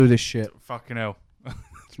Do this shit. Fucking hell.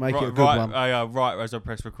 Let's make it a good one. Right as I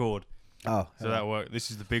press record. Oh, So that'll work. This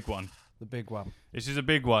is the big one. the big one. This is a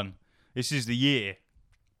big one. This is the year.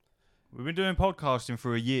 We've been doing podcasting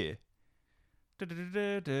for a year. I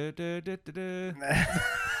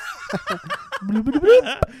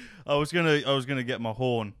was gonna get my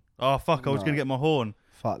horn. Oh fuck! I was gonna get my horn.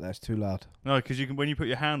 Fuck, that's too loud. No, because you can when you put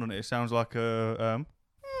your hand on it, it sounds like a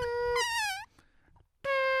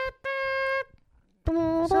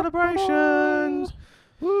celebrations.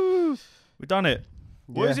 Woo! We've done it.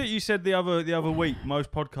 What is it you said the other week?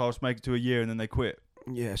 Most podcasts make it to a year and then they quit.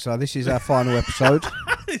 Yeah, so this is our final episode.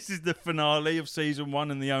 This is the finale of season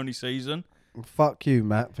 1 and the only season. Fuck you,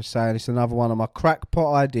 Matt, for saying it's another one of my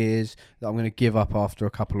crackpot ideas that I'm going to give up after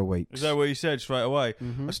a couple of weeks. Is that what you said straight away?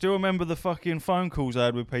 Mm-hmm. I still remember the fucking phone calls I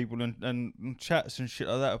had with people and chats and shit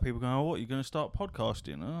like that. Of people going, "Oh, what? You're going to start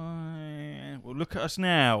podcasting? Oh, yeah. Well, look at us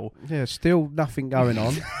now. Yeah, still nothing going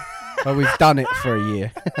on. But we've done it for a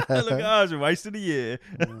year. Look at us, we're wasting a year.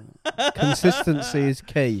 Consistency is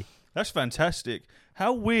key. That's fantastic.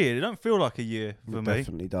 How weird. It don't feel like a year for It me.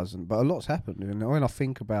 definitely doesn't. But a lot's happened. And when I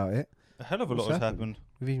think about it, A hell of a lot has happened.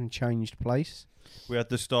 we've even changed place. We had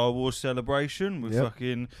the Star Wars celebration. We've Yep.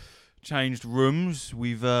 fucking changed rooms.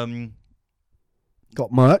 We've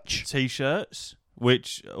Got merch. t-shirts,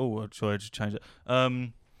 which sorry, I just changed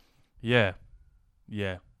it. Yeah.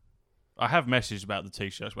 I have messaged about the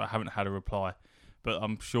t-shirts, but I haven't had a reply. But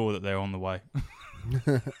I'm sure that they're on the way.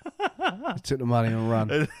 Took the money and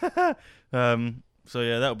run. So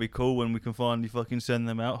yeah, that'll be cool when we can finally fucking send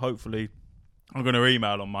them out. Hopefully, I'm gonna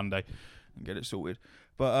email on Monday and get it sorted.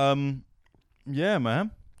 But yeah,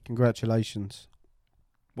 man. Congratulations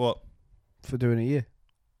What? for doing a year.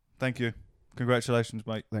 Thank you. Congratulations,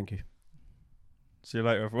 mate. Thank you. See you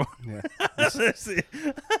later, everyone. Yeah.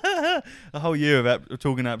 A whole year of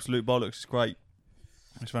talking absolute bollocks is great.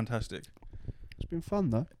 It's fantastic. It's been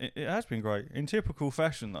fun, though. It has been great. In typical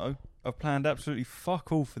fashion, though, I've planned absolutely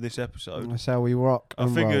fuck all for this episode. That's how we rock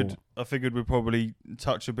and roll. I figured we'd probably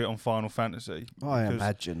touch a bit on Final Fantasy. I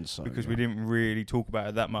imagine so. Because we didn't really talk about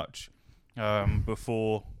it that much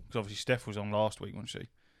before. Because obviously Steph was on last week, wasn't she?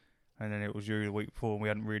 And then it was you the week before, and we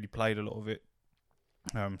hadn't really played a lot of it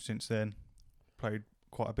since then. Played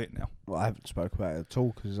quite a bit now. Well, I haven't spoke about it at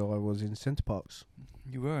all because I was in Centre Parks.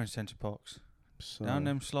 You were in Centre Parks. So Down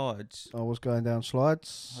them slides. I was going down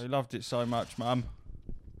slides. I loved it so much, Mum.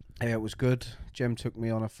 Yeah, it was good. Jem took me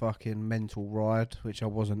on a fucking mental ride, which I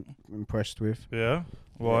wasn't impressed with. Yeah?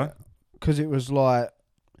 Why? Because it was like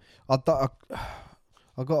I got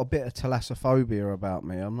a bit of thalassophobia about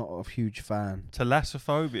me. I'm not a huge fan.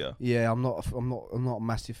 Thalassophobia? Yeah, I'm not a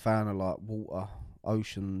massive fan of like water,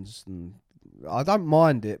 oceans, and I don't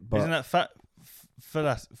mind it, but Isn't that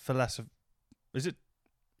thalassophobia? Is it?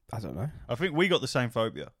 I don't know. I think we got the same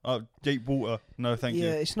phobia. Deep water. No, thank you.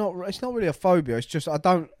 Yeah, it's not really a phobia. It's just I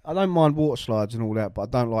don't mind water slides and all that, but I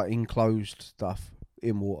don't like enclosed stuff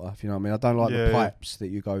in water. If you know what I mean, I don't like the pipes that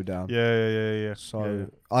you go down. Yeah.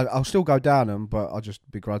 So I'll still go down them, but I'll just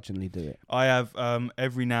begrudgingly do it. I have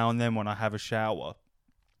every now and then when I have a shower,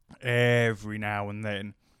 every now and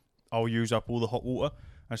then I'll use up all the hot water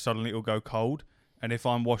and suddenly it'll go cold. And if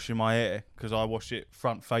I'm washing my hair, because I wash it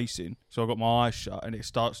front facing, so I've got my eyes shut and it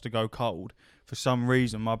starts to go cold, for some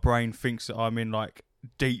reason my brain thinks that I'm in like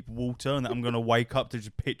deep water and that I'm going to wake up to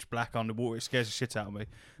just pitch black underwater. It scares the shit out of me.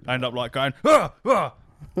 I end up like going, ah!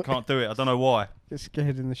 Can't do it. I don't know why. Get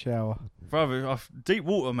scared in the shower. Brother, deep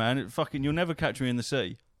water, man. You'll never catch me in the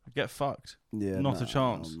sea. I get fucked. Yeah, Not a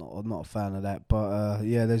chance. I'm not a fan of that. But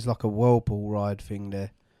yeah, there's like a whirlpool ride thing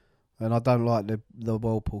there. And I don't like the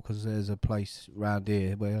whirlpool because there's a place round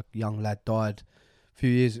here where a young lad died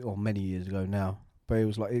many years ago now. But it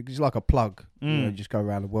was like a plug. You know, you just go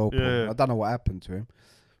around the whirlpool. Yeah. I don't know what happened to him.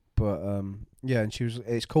 But yeah, and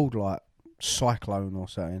it's called like Cyclone or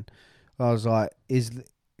something. I was like,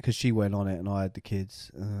 because she went on it and I had the kids.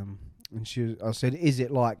 And I said, is it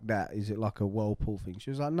like that? Is it like a whirlpool thing? She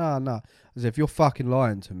was like, no. I said, if you're fucking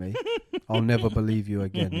lying to me, I'll never believe you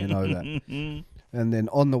again. You know that. And then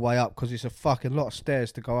on the way up, because it's a fucking lot of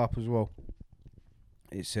stairs to go up as well,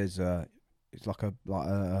 it says it's like a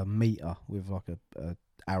meter with like a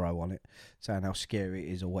arrow on it saying how scary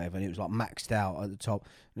it is or whatever. And it was like maxed out at the top,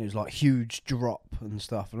 and it was like huge drop and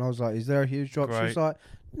stuff. And I was like, "Is there a huge drop?" She was like,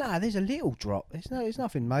 "Nah, there's a little drop. It's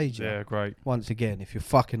nothing major." Yeah, great. Once again, if you're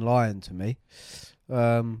fucking lying to me,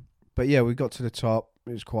 but yeah, we got to the top.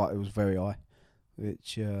 It was very high,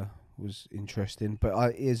 which was interesting. But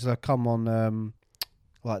I come on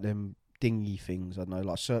like them dinghy things, I don't know,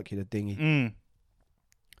 like circular dinghy.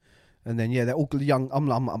 And then, yeah, they're all young.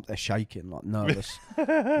 They're shaking, like nervous.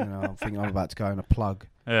 I'm thinking I'm about to go in a plug.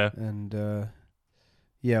 Yeah. And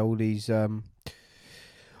yeah, all these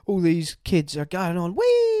kids are going on.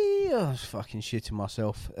 Wee! I was fucking shitting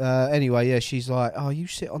myself. Anyway, yeah, she's like, "Oh, you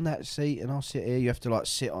sit on that seat, and I'll sit here. You have to like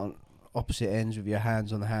sit on opposite ends with your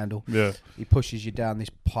hands on the handle." Yeah. He pushes you down this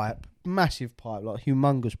pipe, massive pipe, like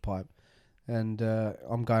humongous pipe, and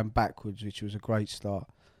I'm going backwards, which was a great start.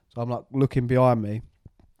 So I'm like looking behind me,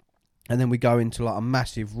 and then we go into like a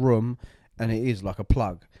massive room, and it is like a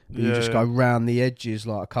plug. But you just go round the edges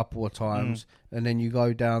like a couple of times, and then you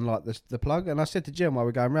go down like the plug. And I said to Jen while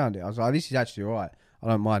we're going round it, I was like, "This is actually all right. I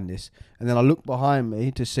don't mind this." And then I looked behind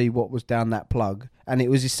me to see what was down that plug, and it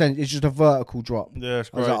was it's just a vertical drop. Yeah, it's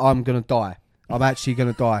I was great. like, "I'm gonna die. I'm actually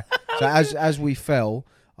gonna die." So as we fell,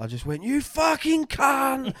 I just went, "You fucking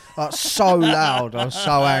cunt!" Like so loud. I was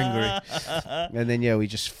so angry. And then yeah, we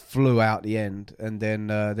just flew out the end, and then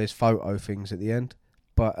there's photo things at the end.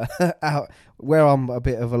 But where I'm a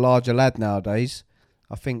bit of a larger lad nowadays,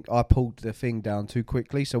 I think I pulled the thing down too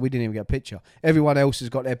quickly, so we didn't even get a picture. Everyone else has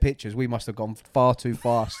got their pictures. We must have gone far too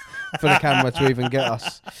fast for the camera to even get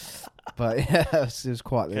us. But yeah, it was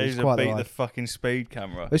quite. It was quite beat the fucking speed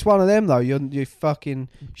camera. It's one of them though. You're fucking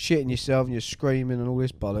shitting yourself and you're screaming and all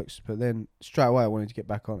this bollocks. But then straight away I wanted to get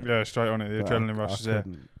back on it. Yeah, straight on it. The But adrenaline rush is there.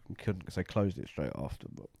 Couldn't because they closed it straight after.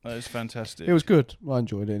 But That is fantastic. it was good. I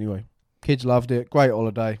enjoyed it anyway. Kids loved it. Great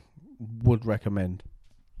holiday. Would recommend.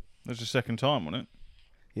 That's the second time, wasn't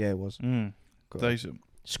Yeah, it was. it? Got Decent.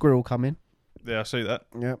 Squirrel come in. Yeah, I see that.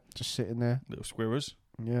 Yep, just sitting there. Little squirrels.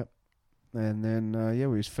 Yep. And then yeah,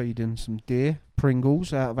 we was feeding some deer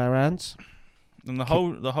Pringles out of our hands. And the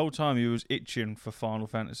whole time you was itching for Final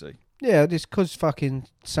Fantasy. Yeah, just because fucking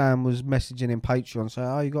Sam was messaging in Patreon saying,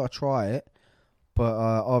 "Oh, you got to try it," but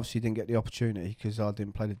obviously didn't get the opportunity because I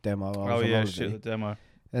didn't play the demo. I was on holiday. Shit, the demo.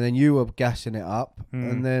 And then you were gassing it up, Mm.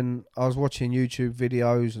 and then I was watching YouTube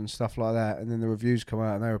videos and stuff like that, and then the reviews come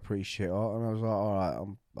out and they were pretty shit hot, and I was like,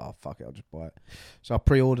 all right, fuck it, I'll just buy it. So I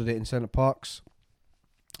pre-ordered it in Centre Parks,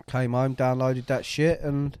 came home, downloaded that shit,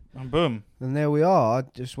 and boom. there we are.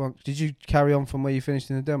 Did you carry on from where you finished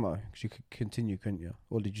in the demo? Because you could continue, couldn't you?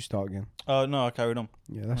 Or did you start again? No, I carried on.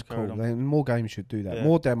 Yeah, that's I carried cool. on. Then more games should do that. Yeah.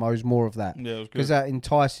 More demos, more of that. Yeah, it was good. Because that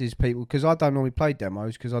entices people. Because I don't normally play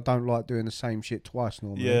demos because I don't like doing the same shit twice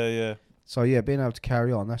normally. Yeah. So yeah, being able to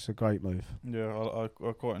carry on, that's a great move. Yeah, I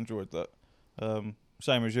quite enjoyed that.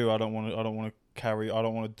 Same as you, I don't want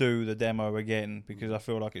to do the demo again because I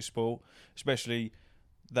feel like it's spoiled, especially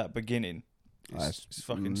that beginning. It's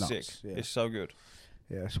fucking nuts, sick. yeah. It's so good.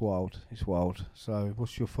 Yeah, it's wild. It's wild. So,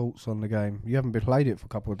 what's your thoughts on the game? You haven't been played it for a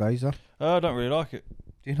couple of days, huh? I don't really like it.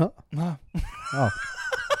 Do you not? No. Oh,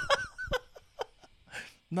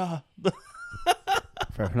 Nah.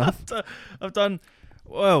 fair enough. I've done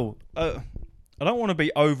well. I don't want to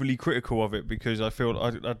be overly critical of it because I feel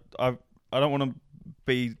I don't want to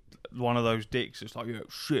be one of those dicks. It's like, yeah,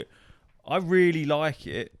 shit. I really like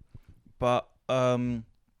it, but I'm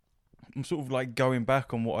sort of like going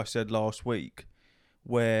back on what I said last week,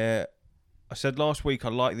 where I said last week I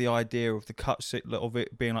like the idea of the cutscene of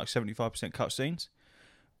it being like 75% cutscenes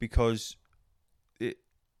because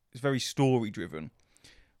it's very story driven.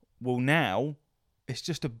 Well, now it's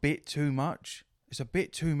just a bit too much. It's a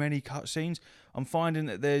bit too many cutscenes. I'm finding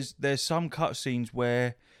that there's some cutscenes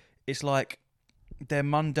where it's like they're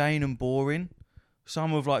mundane and boring.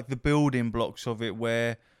 Some of like the building blocks of it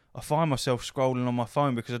where I find myself scrolling on my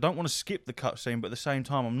phone because I don't want to skip the cutscene, but at the same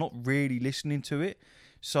time I'm not really listening to it.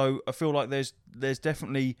 So I feel like there's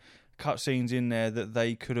definitely cutscenes in there that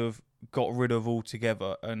they could have got rid of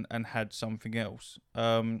altogether and had something else.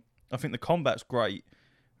 I think the combat's great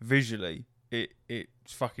visually.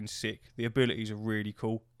 It's fucking sick. The abilities are really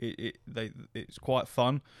cool. It's quite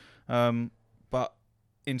fun. But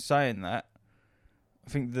in saying that, I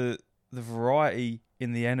think the variety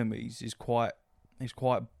in the enemies is quite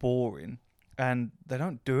boring, and they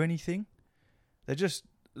don't do anything. They don't.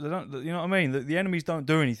 You know what I mean? The enemies don't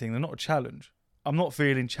do anything. They're not a challenge. I'm not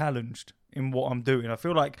feeling challenged in what I'm doing. I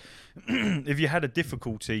feel like if you had a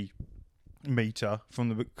difficulty meter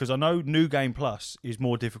because I know New Game Plus is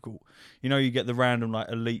more difficult. You know, you get the random like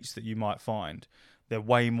elites that you might find. They're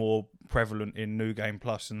way more prevalent in New Game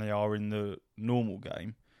Plus than they are in the normal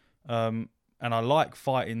game. And I like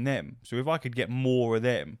fighting them. So if I could get more of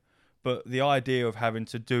them, but the idea of having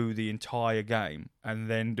to do the entire game and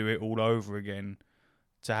then do it all over again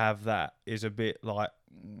to have that is a bit like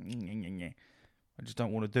I just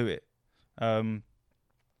don't want to do it. I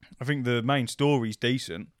think the main story's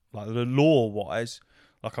decent. Like the lore-wise,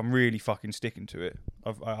 like I'm really fucking sticking to it.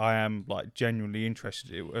 I am like genuinely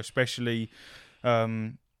interested in it, especially. I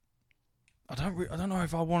don't know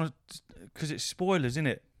if I want to, because it's spoilers, isn't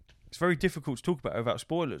it? it's very difficult to talk about it without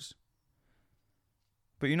spoilers.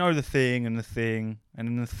 But you know the thing, and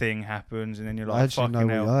then the thing happens, and then you're like, fucking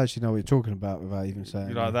hell. I actually know what you're talking about without even saying.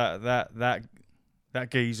 You're like, that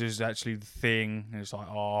geezer's actually the thing, and it's like,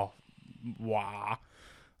 oh, wow.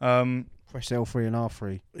 Press L3 and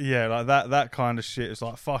R3. Yeah, like that kind of shit. It's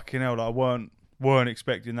like, fucking hell, like, I weren't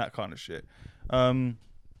expecting that kind of shit. I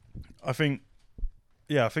think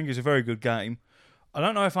it's a very good game. I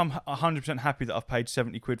don't know if I'm 100% happy that I've paid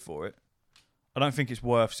 70 quid for it. I don't think it's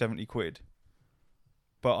worth 70 quid.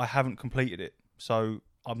 But I haven't completed it. So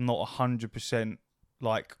I'm not 100%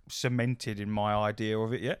 like cemented in my idea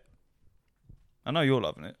of it yet. I know you're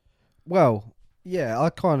loving it. Well, yeah,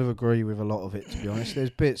 I kind of agree with a lot of it, to be honest.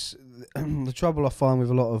 There's bits... the trouble I find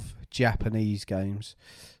with a lot of Japanese games,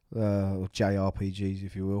 or JRPGs,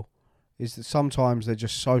 if you will, is that sometimes they're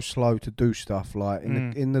just so slow to do stuff. Like,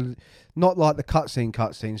 in the not like the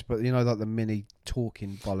cutscenes, but, you know, like the mini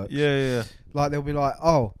talking bollocks. Yeah. Like, they'll be like,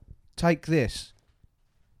 oh, take this.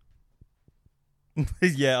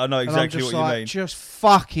 Yeah, I know exactly what you mean. Just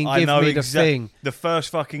fucking give me the thing. The first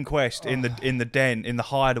fucking quest in the den, in the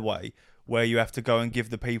hideaway, where you have to go and give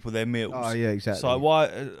the people their meals. Oh yeah, exactly. So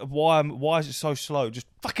why is it so slow? Just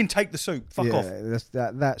fucking take the soup. Fuck off.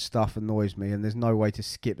 That stuff annoys me, and there's no way to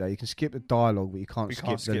skip that. You can skip the dialogue, but you can't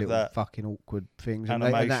skip the little fucking awkward things, and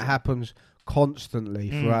that happens constantly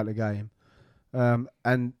throughout the game.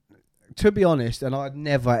 And to be honest, and I'd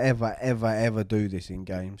never, ever, ever, ever do this in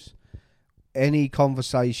games. Any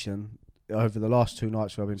conversation over the last 2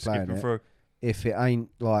 nights where I've been playing it, through. If it ain't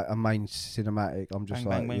like a main cinematic, I'm just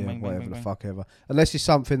bang, whatever the fuck ever. Unless it's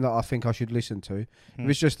something that I think I should listen to. If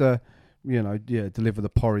it's just deliver the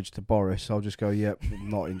porridge to Boris, I'll just go, yep,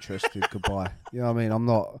 not interested, goodbye. You know what I mean? I'm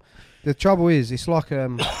not. The trouble is, it's like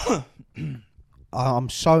I'm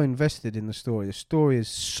so invested in the story. The story is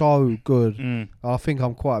so good. I think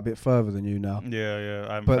I'm quite a bit further than you now. Yeah.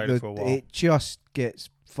 I haven't played it for a while. It just gets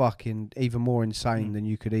fucking even more insane than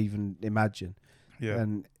you could even imagine. Yeah.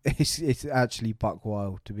 And it's actually buck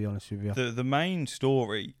wild, to be honest with you. The main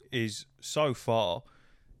story is so far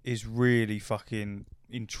is really fucking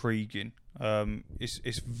intriguing.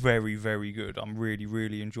 It's very, very good. I'm really,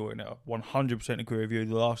 really enjoying it. I 100% agree with you.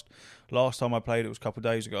 The last time I played it was a couple of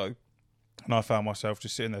days ago, and I found myself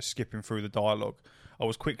just sitting there skipping through the dialogue. I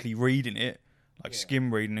was quickly reading it,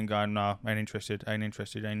 skim reading, and going, nah, ain't interested. And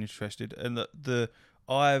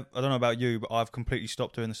I don't know about you, but I've completely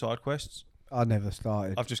stopped doing the side quests. I never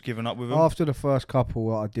started. I've just given up with them. After the first couple,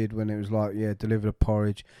 what I did when it was like, deliver the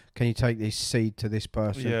porridge. Can you take this seed to this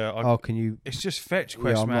person? Yeah. Can you? It's just fetch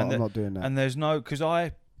quests, man. I'm not doing that. And there's no, because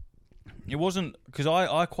I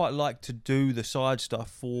quite like to do the side stuff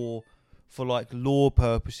for like lore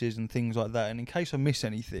purposes and things like that. And in case I miss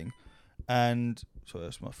anything, and sorry,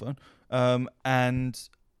 that's my phone. And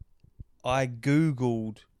I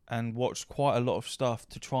Googled and watched quite a lot of stuff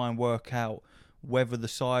to try and work out whether there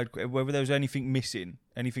was anything missing,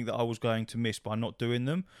 anything that I was going to miss by not doing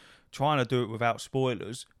them. Trying to do it without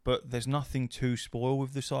spoilers, but there's nothing to spoil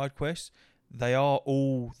with the side quests. They are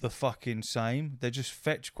all the fucking same. They're just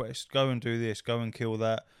fetch quests. Go and do this, go and kill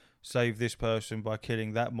that, save this person by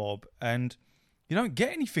killing that mob, and you don't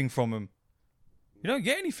get anything from them. You don't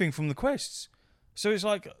get anything from the quests. So it's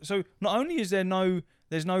like, not only is there's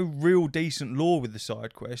no real decent lore with the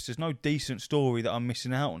side quests, there's no decent story that I'm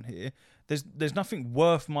missing out on here. There's nothing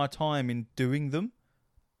worth my time in doing them.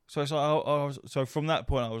 So it's like, so from that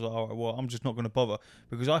point I was like, all right, well, I'm just not going to bother,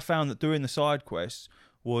 because I found that doing the side quests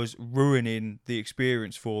was ruining the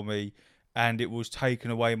experience for me, and it was taking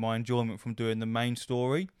away my enjoyment from doing the main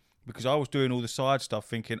story, because I was doing all the side stuff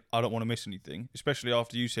thinking I don't want to miss anything, especially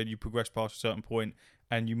after you said you progressed past a certain point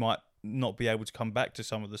and you might not be able to come back to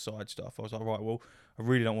some of the side stuff. I was like, right, well, I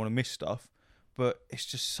really don't want to miss stuff, but it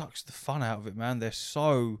just sucks the fun out of it, man. They're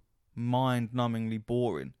so mind-numbingly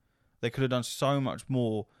boring. They could have done so much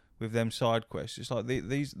more with them side quests. It's like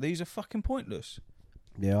these are fucking pointless.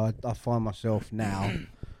 Yeah, I find myself now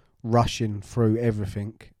rushing through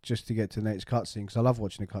everything just to get to the next cutscene, because I love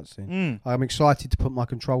watching the cutscene. I'm excited to put my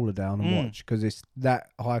controller down and watch, because it's that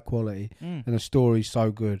high quality and the story's so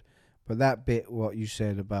good. But that bit, what you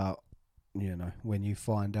said about, when you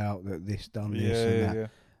find out that this done this and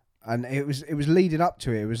that, and it was leading up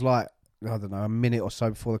to it. It was like, I don't know, a minute or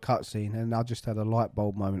so before the cutscene, and I just had a light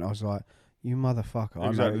bulb moment. I was like, you motherfucker,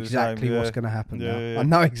 I know exactly what's going to happen now. Yeah. I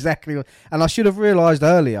know exactly what, and I should have realised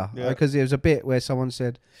earlier, because there was a bit where someone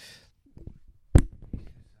said,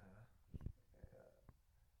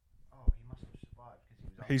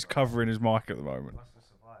 he's covering his mic at the moment. He must have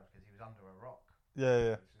survived because he was under a rock.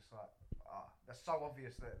 Yeah. It's just like, that's so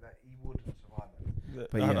obvious that he would have survived it.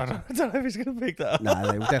 But I yeah, don't know if he's going to pick that up.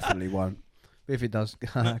 no, they definitely won't. If it does, good.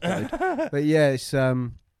 But yeah,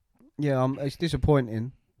 it's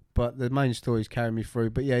disappointing. But the main story's carrying me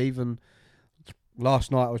through. But yeah, even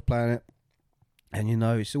last night I was playing it, and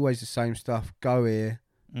it's always the same stuff. Go here,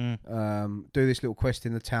 do this little quest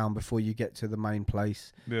in the town before you get to the main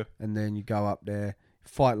place, and then you go up there,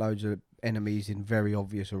 fight loads of enemies in very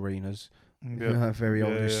obvious arenas, very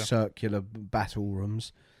obvious circular battle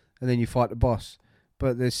rooms, and then you fight the boss.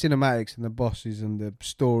 But the cinematics and the bosses and the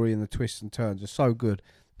story and the twists and turns are so good.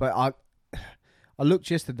 But I looked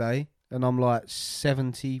yesterday and I'm like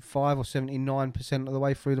 75 or 79% of the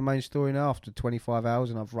way through the main story now after 25 hours,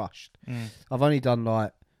 and I've rushed. I've only done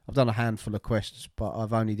I've done a handful of quests, but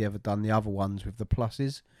I've only ever done the other ones with the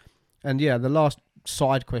pluses. And yeah, the last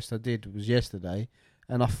side quest I did was yesterday,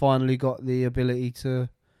 and I finally got the ability to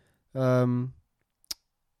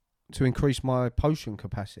increase my potion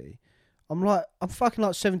capacity. I'm fucking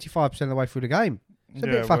like 75% of the way through the game. It's a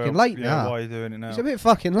bit fucking late now. Why are you doing it now? It's a bit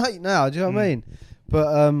fucking late now. Do you know what I mean?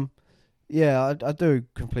 But yeah, I do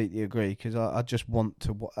completely agree, because I just want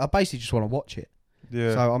to. I basically just want to watch it.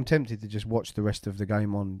 Yeah. So I'm tempted to just watch the rest of the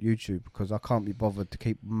game on YouTube, because I can't be bothered to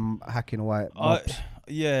keep hacking away at mobs.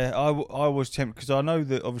 I was tempted, because I know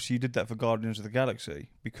that obviously you did that for Guardians of the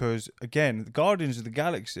Galaxy, because again, the Guardians of the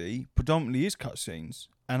Galaxy predominantly is cutscenes,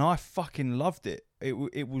 and I fucking loved it. It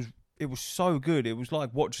was so good. It was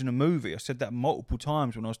like watching a movie. I said that multiple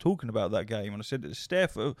times when I was talking about that game, and I said it to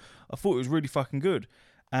Steph. I thought it was really fucking good,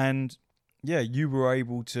 and yeah, you were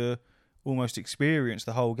able to almost experience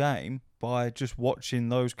the whole game by just watching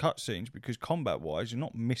those cutscenes, because combat-wise, you're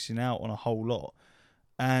not missing out on a whole lot.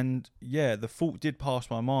 And yeah, the thought did pass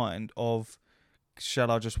my mind of, shall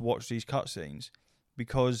I just watch these cutscenes?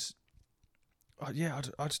 Because I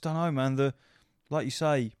just don't know, man. Like you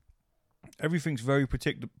say, everything's very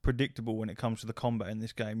predictable when it comes to the combat in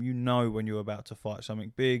this game. You know when you're about to fight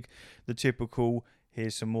something big. The typical,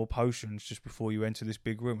 here's some more potions just before you enter this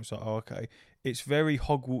big room. It's like, oh, okay. It's very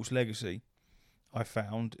Hogwarts Legacy, I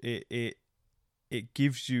found. It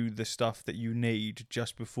gives you the stuff that you need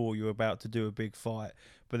just before you're about to do a big fight.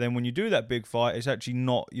 But then when you do that big fight, it's actually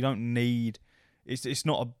not, you don't need, it's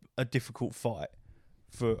not a difficult fight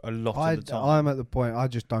for a lot of the time. I'm at the point, I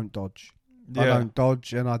just don't dodge. Yeah. I don't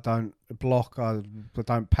dodge, and I don't block, I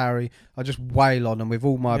don't parry. I just wail on them with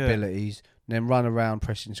all my abilities, and then run around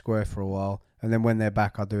pressing square for a while, and then when they're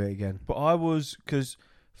back, I do it again. But because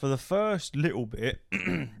for the first little bit,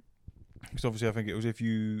 because obviously I think it was if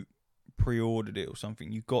you pre-ordered it or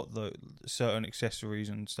something, you got the certain accessories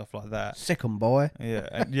and stuff like that. Sick 'em, boy.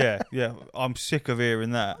 Yeah, yeah. I'm sick of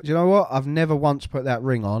hearing that. Do you know what? I've never once put that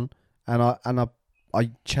ring on, and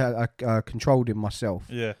I controlled him myself.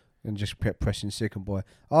 Yeah. And just kept pressing sick 'em, boy.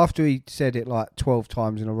 After he said it like 12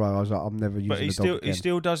 times in a row, I was like, I'm never using the dog again. But he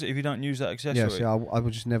still does it if you don't use that accessory. Yeah, see, I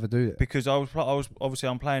would just never do it. Because I was obviously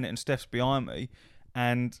I'm playing it and Steph's behind me,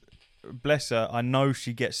 and bless her, I know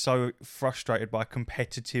she gets so frustrated by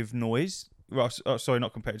competitive noise. Sorry,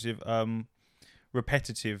 not competitive,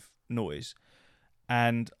 repetitive noise.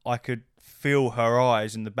 And I could feel her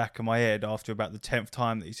eyes in the back of my head after about the 10th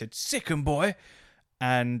time that he said, "Sick 'em, boy."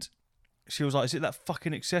 And she was like, "Is it that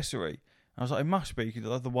fucking accessory?" And I was like, "It must be,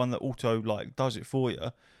 the one that auto does it for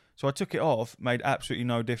you." So I took it off, made absolutely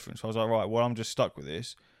no difference. I was like, right, well, I'm just stuck with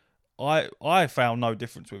this. I found no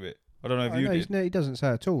difference with it. I don't know if you did. He doesn't say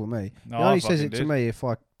it at all with me. No, he only says it to me if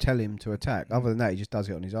I tell him to attack. Other than that, he just does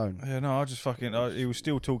it on his own. Yeah, no, I just fucking... he was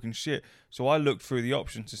still talking shit. So I looked through the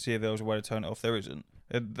options to see if there was a way to turn it off. There isn't.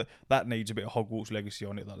 That needs a bit of Hogwarts Legacy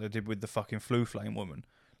on it, like they did with the fucking Flu Flame woman.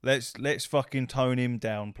 Let's fucking tone him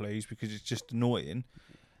down, please, because it's just annoying.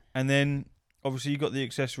 And then, obviously, you got the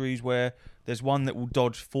accessories where there's one that will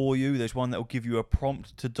dodge for you. There's one that will give you a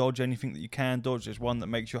prompt to dodge anything that you can dodge. There's one that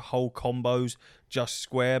makes your whole combos just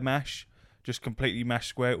square mash. Just completely mash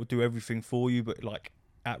square. It will do everything for you, but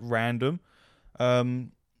at random.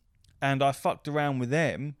 And I fucked around with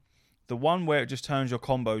them. The one where it just turns your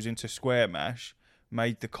combos into square mash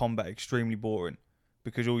made the combat extremely boring.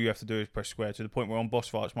 Because all you have to do is press square, to the point where on boss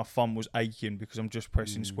fights my thumb was aching because I'm just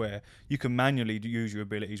pressing square. You can manually use your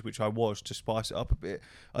abilities, which I was, to spice it up a bit.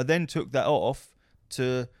 I then took that off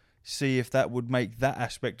to see if that would make that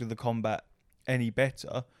aspect of the combat any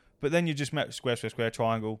better. But then you just met square, square, square,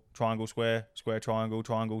 triangle, triangle, square, square, triangle,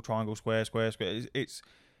 triangle, triangle, square, square, square.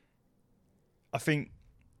 I think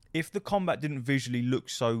if the combat didn't visually look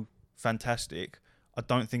so fantastic, I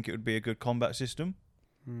don't think it would be a good combat system.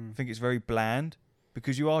 I think it's very bland.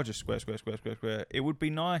 Because you are just square, square, square, square, square. It would be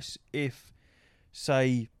nice if,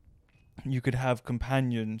 say, you could have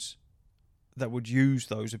companions that would use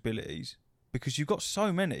those abilities. Because you've got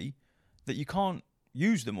so many that you can't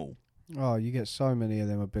use them all. Oh, you get so many of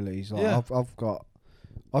them abilities. Like Yeah.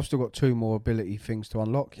 I've still got 2 more ability things to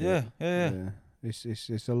unlock. Yeah.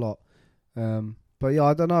 It's a lot. But yeah,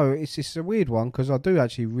 I don't know. It's a weird one because I do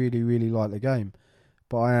actually really really like the game,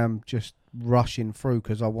 but I am just rushing through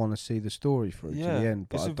because I want to see the story through to the end.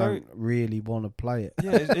 But I don't really want to play it.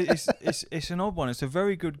 Yeah, it's an odd one. It's a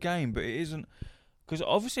very good game, but it isn't. Because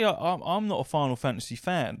obviously I'm not a Final Fantasy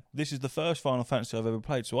fan. This is the first Final Fantasy I've ever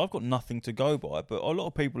played, so I've got nothing to go by. But a lot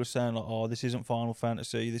of people are saying like, "Oh, this isn't Final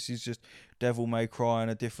Fantasy. This is just Devil May Cry in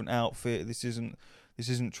a different outfit. This isn't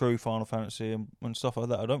true Final Fantasy and stuff like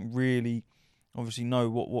that." I don't really, obviously, know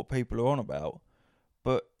what people are on about,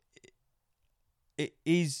 but it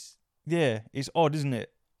is. Yeah, it's odd, isn't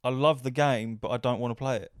it? I love the game, but I don't want to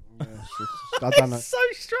play it. Yes, I don't know. It's so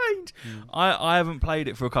strange. I haven't played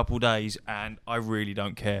it for a couple of days, and I really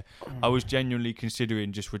don't care. I was genuinely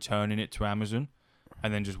considering just returning it to Amazon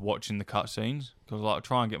and then just watching the cutscenes, because like, I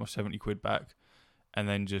try and get my 70 quid back and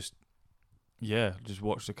then just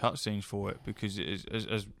watch the cutscenes for it, because it is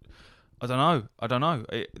as I don't know.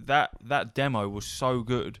 That demo was so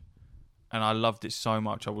good and I loved it so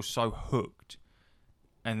much. I was so hooked,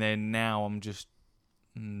 and then now I'm just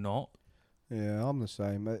not. Yeah, I'm the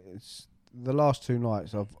same. It's the last 2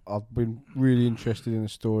 nights I've been really interested in the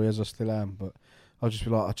story, as I still am, but I'll just be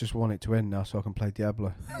like, I just want it to end now so I can play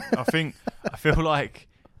Diablo. I feel like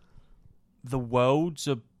the worlds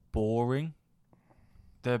are boring.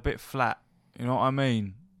 They're a bit flat. You know what I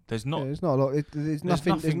mean? There's not a lot. There's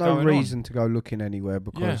nothing. There's no going reason on to go looking anywhere,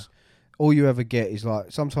 because all you ever get is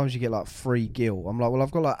like, sometimes you get like free gil. I'm like, well,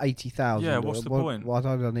 I've got like 80,000. Yeah, what's the point? Why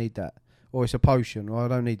don't I need that? Or it's a potion. Well, I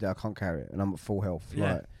don't need that. I can't carry it, and I'm at full health.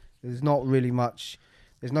 Yeah. Like, there's not really much.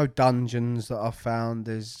 There's no dungeons that I've found.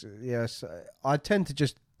 I tend to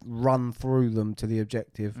just run through them to the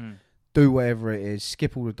objective, do whatever it is,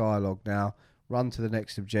 skip all the dialogue now, run to the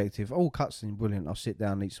next objective. Oh, cutscene, brilliant. I'll sit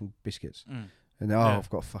down and eat some biscuits, and then I've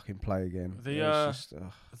got to fucking play again. The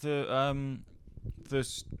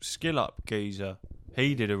skill up geezer,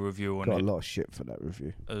 he did a review on it. Got a lot of shit for that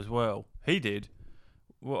review as well. He did.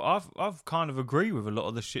 Well, I've kind of agree with a lot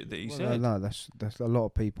of the shit that he said. No, that's a lot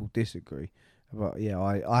of people disagree. But yeah,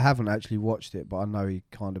 I haven't actually watched it, but I know he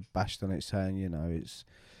kind of bashed on it, saying, you know,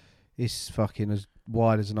 it's fucking as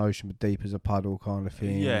wide as an ocean but deep as a puddle kind of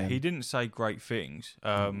thing. Yeah, he didn't say great things.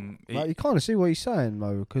 You kind of see what he's saying,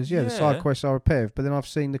 Mo, because the side quests are repetitive, but then I've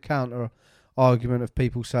seen the counter argument of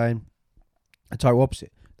people saying the total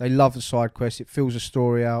opposite. They love the side quests. It fills a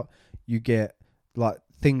story out. You get like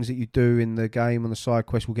things that you do in the game on the side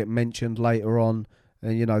quest will get mentioned later on,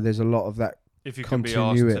 and you know there's a lot of that if you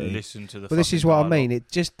continuity. can be asked to listen to the but this is what dialogue. I mean. It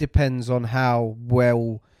just depends on how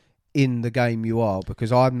well in the game you are,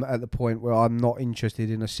 because I'm at the point where I'm not interested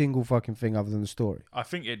in a single fucking thing other than the story. I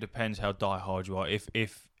think it depends how diehard you are.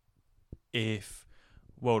 If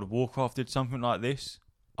World of Warcraft did something like this,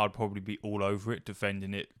 I'd probably be all over it,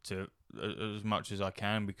 defending it to as much as I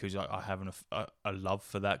can, because I have a love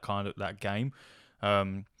for that kind of that game.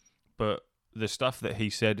 But the stuff that he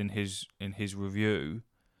said in his review,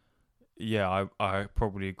 I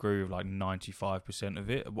probably agree with like 95% of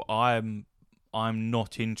it. I'm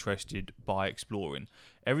not interested by exploring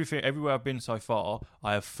everywhere I've been so far.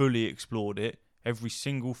 I have fully explored it, every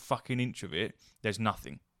single fucking inch of it. There's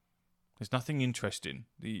nothing interesting.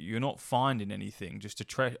 You're not finding anything. Just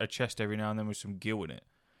a chest every now and then with some gil in it.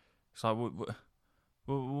 It's like, what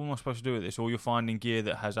am I supposed to do with this? Or you're finding gear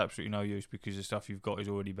that has absolutely no use because the stuff you've got is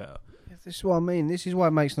already better. This is what I mean. This is why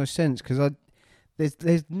it makes no sense, because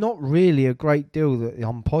there's not really a great deal that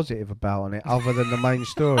I'm positive about on it other than the main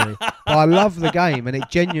story. But I love the game, and it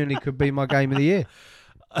genuinely could be my game of the year.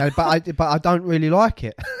 But I don't really like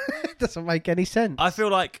it. It doesn't make any sense. I feel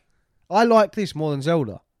like I like this more than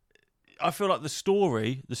Zelda. I feel like the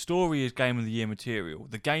story is game of the year material.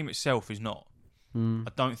 The game itself is not.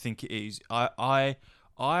 I don't think it is. I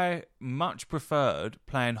much preferred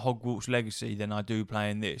playing Hogwarts Legacy than I do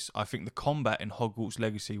playing this. I think the combat in Hogwarts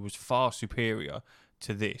Legacy was far superior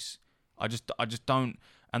to this. I just don't.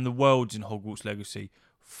 And the worlds in Hogwarts Legacy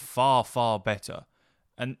far better.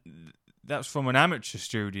 And that's from an amateur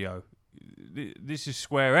studio. This is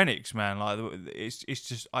Square Enix, man. Like it's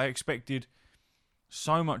just I expected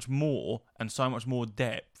so much more and so much more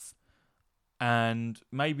depth. And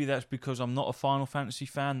maybe that's because I'm not a Final Fantasy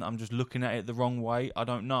fan, that I'm just looking at it the wrong way. I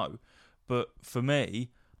don't know. But for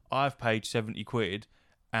me, I've paid 70 quid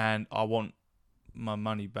and I want my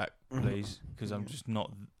money back, please, because I'm just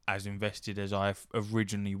not as invested as I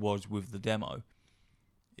originally was with the demo.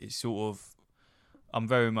 It's sort of... I'm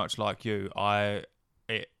very much like you.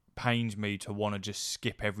 It pains me to want to just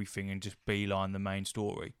skip everything and just beeline the main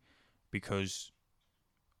story, because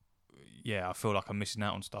yeah, I feel like I'm missing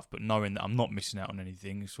out on stuff. But knowing that I'm not missing out on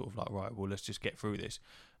anything is sort of like, right, well, let's just get through this.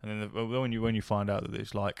 And then when you find out that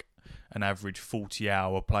it's like an average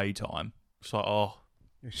 40-hour playtime, it's like, oh,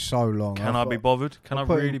 it's so long. Can I be bothered? Can I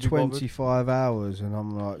really be bothered? 25 hours and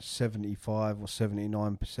I'm like 75 or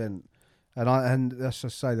 79%. And that's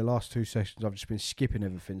just say the last 2 sessions I've just been skipping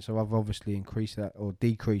everything, so I've obviously increased that or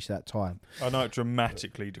decreased that time. I know it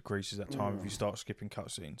dramatically decreases that time if you start skipping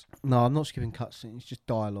cutscenes. No, I'm not skipping cutscenes, it's just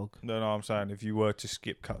dialogue. No, I'm saying if you were to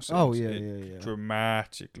skip cutscenes, yeah.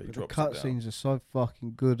 dramatically But drops the it down. cutscenes are so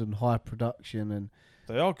fucking good and high production, and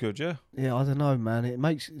They are good, yeah. yeah, I don't know, man.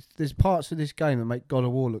 There's parts of this game that make God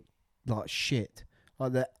of War look like shit.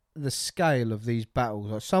 Like the scale of these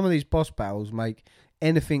battles, like some of these boss battles make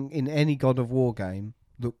anything in any God of War game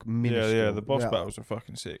look minuscule. Yeah, the boss battles are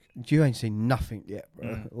fucking sick. You ain't seen nothing yet,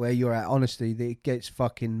 bro. Where you're at, honestly, it gets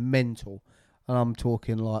fucking mental, and I'm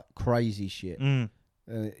talking like crazy shit.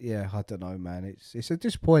 Yeah, I don't know, man. It's a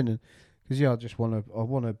disappointing because I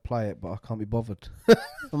want to play it, but I can't be bothered.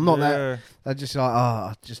 I'm not that. I just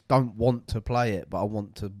I just don't want to play it, but I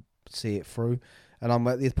want to see it through, and I'm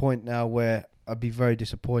at the point now where I'd be very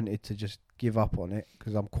disappointed to just give up on it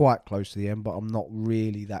because I'm quite close to the end, but I'm not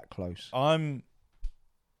really that close. I'm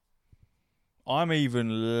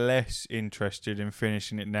even less interested in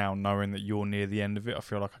finishing it now, knowing that you're near the end of it. I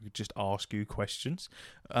feel like I could just ask you questions.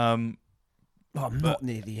 I'm not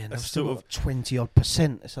near the end. I've still sort got 20 odd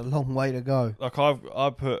 %. It's a long way to go. Like I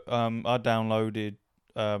downloaded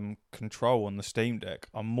Control on the Steam Deck.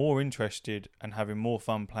 I'm more interested and having more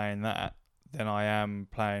fun playing that than I am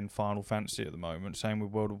playing Final Fantasy at the moment. Same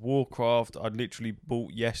with World of Warcraft. I literally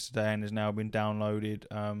bought yesterday and has now been downloaded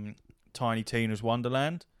Tiny Tina's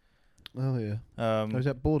Wonderland. Oh yeah. Is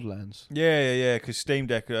that Borderlands? Yeah. Because Steam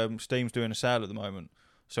Deck, Steam's doing a sale at the moment,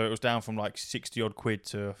 so it was down from like 60 odd quid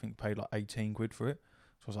to I think paid like 18 quid for it.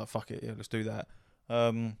 So I was like, fuck it, yeah, let's do that.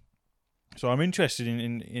 So I'm interested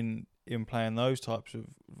in playing those types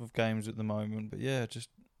of games at the moment. But yeah, just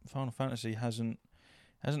Final Fantasy hasn't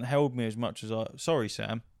held me as much as I... Sorry,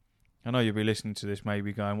 Sam. I know you'll be listening to this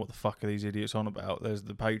maybe going, what the fuck are these idiots on about? There's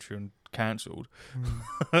the Patreon cancelled.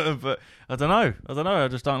 But I don't know. I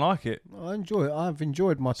just don't like it. I enjoy it. I've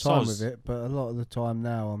enjoyed my time with it, but a lot of the time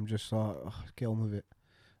now I'm just like, get on with it.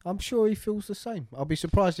 I'm sure he feels the same. I'll be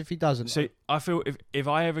surprised if he doesn't. See, I feel if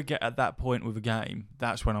I ever get at that point with a game,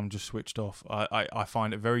 that's when I'm just switched off. I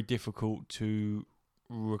find it very difficult to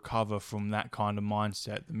recover from that kind of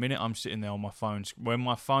mindset. The minute I'm sitting there on my phone, when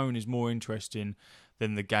my phone is more interesting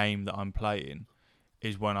than the game that I'm playing,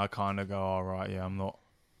 is when I kind of go, all right, yeah,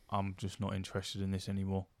 I'm just not interested in this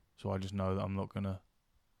anymore. So I just know that I'm not gonna.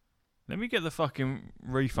 Let me get the fucking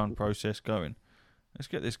refund process going. Let's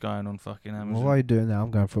get this going on fucking Amazon. Well, what are you doing now?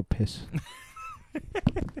 I'm going for a piss.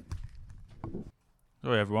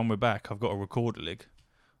 Sorry everyone, we're back. I've got a recorder lig.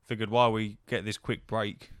 Figured while we get this quick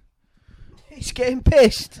break. He's getting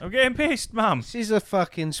pissed. I'm getting pissed, Mum. This is a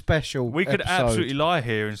fucking special We could episode. absolutely lie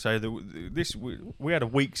here and say that we had a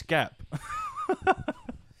week's gap.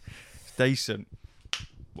 It's decent.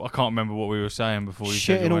 I can't remember what we were saying before you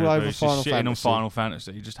said shitting all over just Final shitting Fantasy. on Final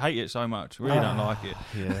Fantasy. You just hate it so much. Really don't like it.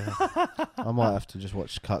 Yeah. I might have to just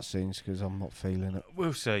watch cutscenes because I'm not feeling it.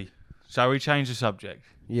 We'll see. Shall we change the subject?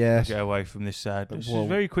 Yes. Get away from this sadness. Well, Just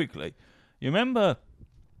very quickly. You remember...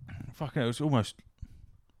 Fucking, it was almost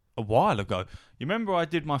a while ago. You remember I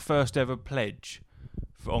did my first ever pledge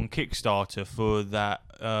on Kickstarter for that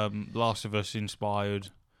Last of Us inspired...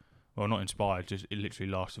 Well, not inspired, just literally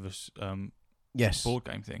Last of Us Yes. board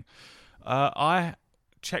game thing. I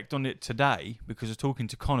checked on it today because I was talking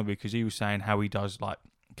to Connor because he was saying how he does like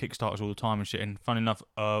Kickstarters all the time and shit. And funny enough,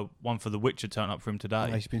 one for The Witcher turned up for him today.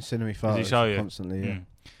 He's been sending me photos show you? constantly.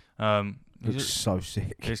 Yeah. Looks so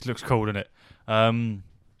sick. It looks cool, doesn't it?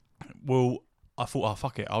 Well, I thought, oh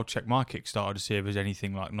fuck it, I'll check my Kickstarter to see if there's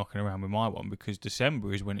anything like knocking around with my one because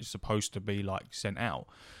December is when it's supposed to be like sent out.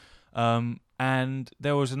 And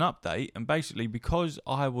there was an update, and basically because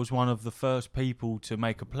I was one of the first people to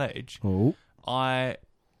make a pledge, I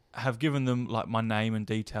have given them like my name and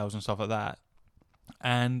details and stuff like that,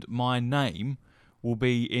 and my name will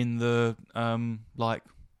be in the like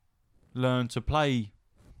learn to play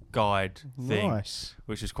guide thing, Nice.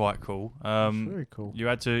 which is quite cool. That's very cool. You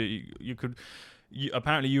had to, you could,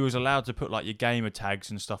 apparently you was allowed to put like your gamer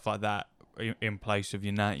tags and stuff like that in place of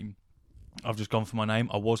your name. I've just gone for my name.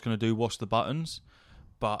 I was going to do What's the Buttons,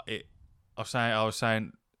 but I was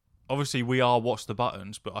saying, obviously we are What's the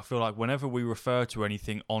Buttons, but I feel like whenever we refer to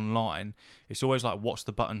anything online, it's always like What's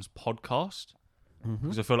the Buttons podcast.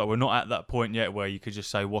 Because I feel like we're not at that point yet where you could just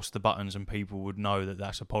say What's the Buttons and people would know that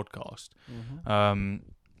that's a podcast.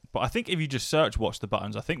 But I think if you just search "Watch the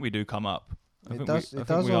Buttons," I think we do come up. I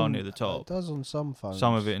think we are near the top. It does on some phones.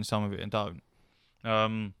 Some of it and don't.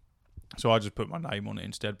 So I just put my name on it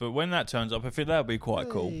instead. But when that turns up, I think that'll be quite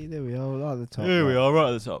cool. There we are, right at the top. Here we are,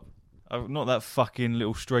 right at the top. Not that fucking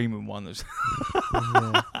little streaming one. That's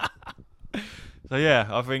Yeah. So yeah,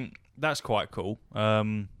 I think that's quite cool.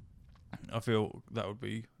 I feel that would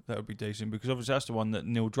be decent because obviously that's the one that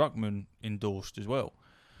Neil Druckmann endorsed as well.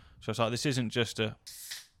 So it's like this isn't just a.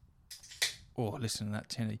 Oh, listen to that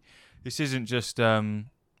tinny. This isn't just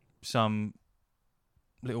some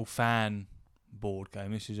little fan board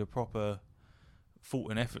game. This is a proper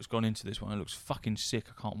thought and effort's gone into this one. It looks fucking sick.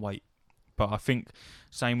 I can't wait. But I think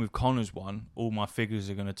same with Connor's one. All my figures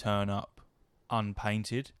are going to turn up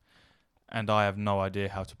unpainted, and I have no idea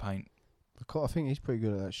how to paint. I think he's pretty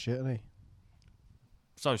good at that shit, isn't he?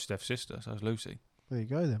 So's Steph's sister. So's Lucy. There you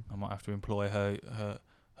go then. I might have to employ her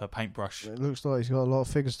paintbrush. It looks like he's got a lot of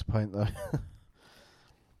figures to paint though.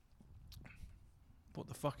 What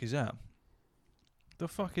the fuck is that? The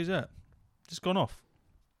fuck is that? Just gone off.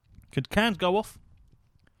 Could cans go off?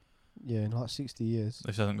 Yeah, in like 60 years.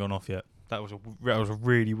 This hasn't gone off yet. That was a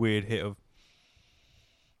really weird hit of.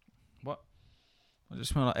 What? Does it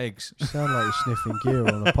smell like eggs? You sound like you're sniffing gear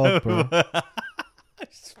on a pod, bro.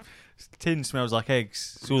 Tin smells like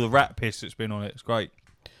eggs. It's all the rat piss that's been on it. It's great.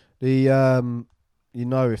 The you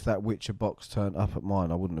know, if that Witcher box turned up at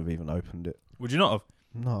mine, I wouldn't have even opened it. Would you not have?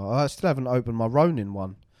 No, I still haven't opened my Ronin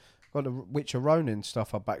one. Got the Witcher Ronin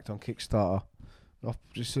stuff I backed on Kickstarter.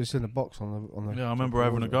 It's in the box on the. Yeah, I remember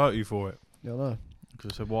having a go at you for it. Yeah, I know.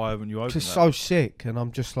 Because I said, why haven't you opened it? It's so sick, and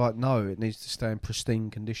I'm just like, no, it needs to stay in pristine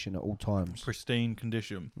condition at all times. Pristine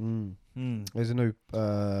condition. There's a new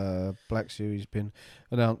Black Series been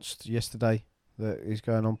announced yesterday that is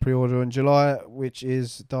going on pre-order in July, which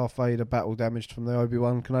is Darth Vader battle damaged from the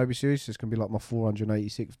Obi-Wan Kenobi series. It's going to be like my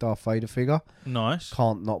 486th Darth Vader figure. Nice.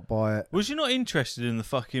 Can't not buy it. Was you not interested in the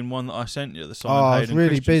fucking one that I sent you? The Simon I was Hayden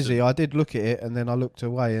really Christensen? busy. I did look at it, and then I looked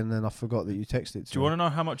away, and then I forgot that you texted it to Do you me. want to know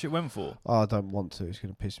how much it went for? Oh, I don't want to. It's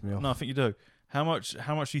going to piss me off. No, I think you do. How much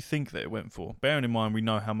do you think that it went for? Bearing in mind we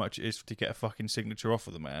know how much it is to get a fucking signature off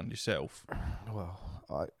of the man yourself. Well,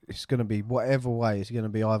 it's going to be whatever way. It's going to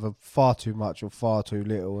be either far too much or far too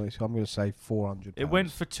little. I'm going to say £400. It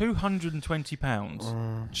went for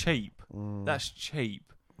 £220. Cheap. That's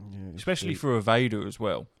cheap. Yeah, Especially cheap. for a Vader as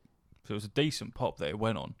well. So it was a decent pop that it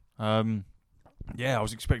went on. Yeah, I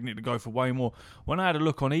was expecting it to go for way more. When I had a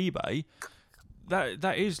look on eBay,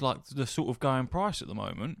 that is like the sort of going price at the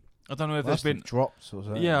moment. I don't know if there's been drops or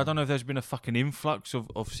something. Yeah, I don't know if there's been a fucking influx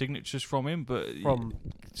of signatures from him, but from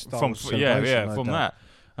Star Wars from Celebration, that.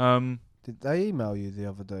 Did they email you the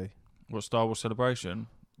other day? What, Star Wars Celebration?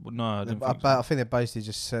 Well, no, I didn't. I think they're basically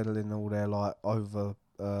just settling all their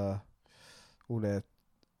all their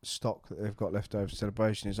stock that they've got left over for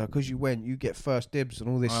Celebration. It's like, because you went, you get first dibs and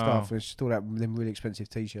all this stuff, and it's still that them really expensive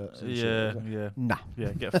T-shirts. And shit. Yeah. Nah.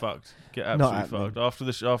 Yeah, get fucked. Get Not absolutely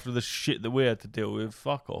fucked. After the shit that we had to deal with,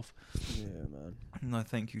 fuck off. Yeah, man. No,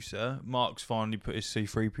 thank you, sir. Mark's finally put his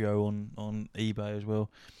C-3PO on eBay as well.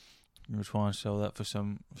 We'll try and sell that for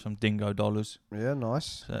some dingo dollars. Yeah,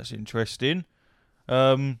 nice. So that's interesting.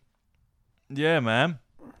 Yeah, man.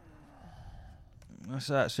 That's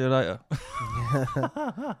that. See you later.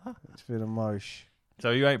 It's been a mosh.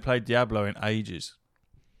 So you ain't played Diablo in ages.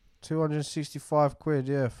 265 quid,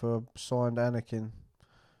 yeah, for a signed Anakin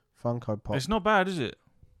Funko Pop. It's not bad, is it?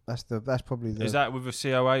 That's probably the. Is that with a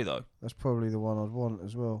COA though? That's probably the one I'd want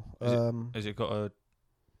as well. Has it got a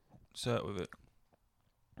cert with it?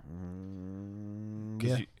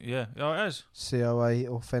 Yeah. Oh, it has. COA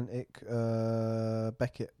authentic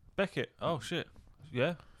Beckett. Oh shit.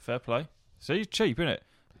 Yeah, fair play. See, cheap, innit? I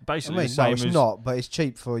Basically mean, the same it's as not, but it's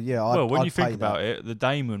cheap for well, when I'd you think pay about that. it, the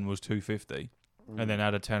Damon was $250, and then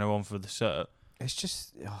add a tenner on for the cert. It's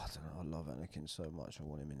just I don't know. I love Anakin so much. I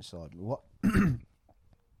want him inside me. What?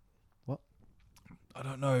 I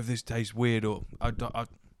don't know if this tastes weird or I don't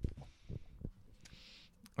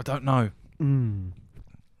know. I'm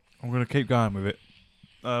gonna keep going with it.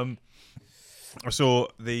 I saw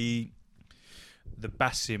the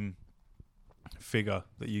Basim figure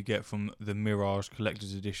that you get from the Mirage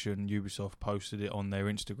Collector's Edition. Ubisoft posted it on their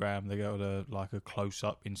Instagram. They got a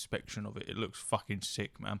close-up inspection of it. It looks fucking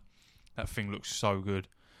sick, man. That thing looks so good.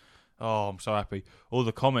 Oh, I'm so happy. All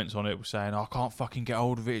the comments on it were saying, I can't fucking get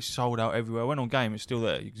hold of it. It's sold out everywhere. I went on Game. It's still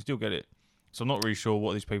there. You can still get it. So I'm not really sure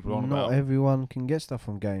what these people are on Not about. everyone can get stuff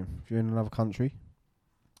on Game if you're in another country.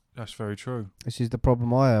 That's very true. This is the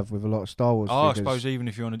problem I have with a lot of Star Wars I figures. suppose even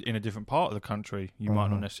if you're in a different part of the country, you might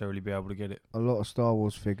not necessarily be able to get it. A lot of Star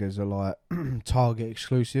Wars figures are like Target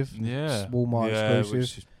exclusive. Yeah. Walmart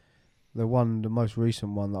exclusive. The most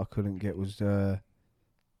recent one that I couldn't get was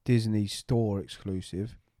Disney Store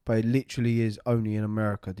exclusive, but it literally is only in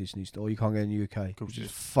America. Disney Store, you can't get in the UK, which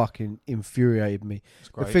just fucking infuriated me.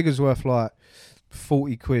 The figure's worth like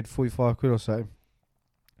 40 quid, 45 quid or so,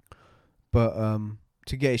 but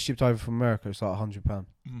to get it shipped over from America, it's like £100,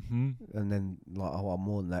 and then like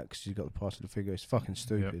more than that because you got the price of the figure. It's fucking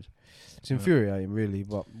stupid. It's infuriating, really.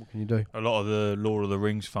 But what can you do? A lot of the Lord of the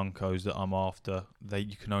Rings Funkos that I'm after,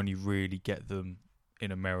 you can only really get them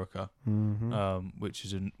in America, which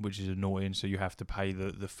is annoying. So you have to pay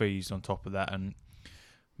the fees on top of that. And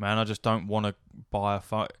man, I just don't want to buy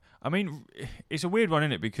a I mean, it's a weird one,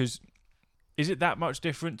 isn't it? Because is it that much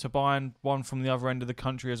different to buying one from the other end of the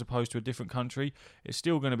country as opposed to a different country? It's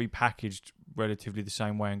still going to be packaged relatively the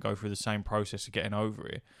same way and go through the same process of getting over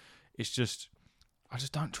it. It's just, I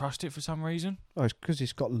just don't trust it for some reason. Oh, it's because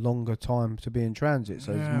it's got longer time to be in transit,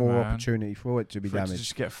 so there's more opportunity for it to be damaged. To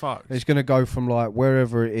just get fucked. It's going to go from like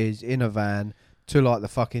wherever it is in a van to like the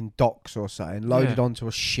fucking docks or something, loaded onto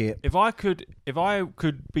a ship. If I could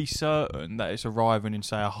be certain that it's arriving in,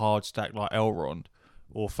 say, a hard stack like Elrond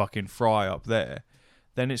or fucking Fry up there,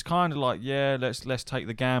 then it's kind of like, yeah, let's take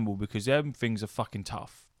the gamble, because them things are fucking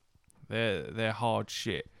tough. They're hard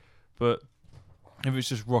shit. But if it's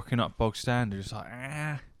just rocking up bog standard, it's like,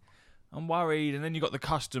 I'm worried. And then you got the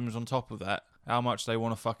customs on top of that, how much they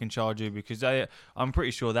want to fucking charge you, because I'm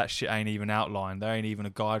pretty sure that shit ain't even outlined. There ain't even a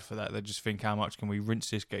guide for that. They just think, how much can we rinse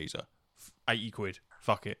this geezer? 80 quid.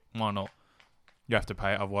 Fuck it. Why not? You have to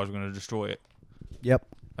pay it, otherwise we're going to destroy it. Yep.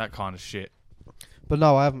 That kind of shit. But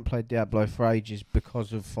no, I haven't played Diablo for ages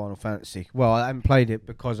because of Final Fantasy. Well, I haven't played it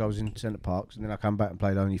because I was in Centre Parks, and then I come back and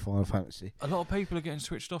played only Final Fantasy. A lot of people are getting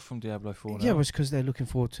switched off from Diablo 4 now. Yeah, well, it's because they're looking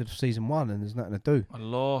forward to Season 1 and there's nothing to do. A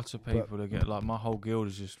lot of people are getting, like, my whole guild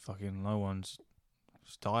is just fucking, no one's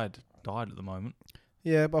died at the moment.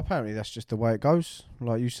 Yeah, but apparently that's just the way it goes.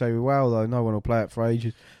 Like you say, well, though, no one will play it for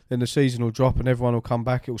ages. Then the season will drop and everyone will come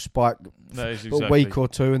back. It'll spike a week or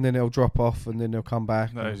two, and then it'll drop off, and then they'll come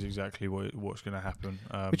back. That is exactly what's going to happen.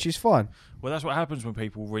 Which is fine. Well, that's what happens when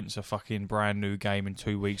people rinse a fucking brand new game in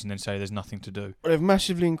 2 weeks and then say there's nothing to do. They've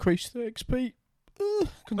massively increased the XP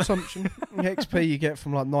consumption. The XP you get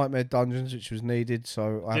from like Nightmare Dungeons, which was needed.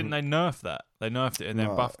 So didn't they nerf that? They nerfed it and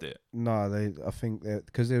then buffed it. No, I think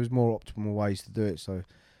because there was more optimal ways to do it. So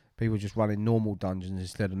people just running normal dungeons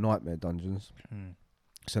instead of Nightmare Dungeons.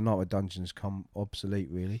 So Nightmare Dungeons come obsolete,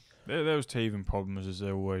 really. There was teething problems, as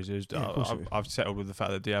there always is. Yeah, I've settled with the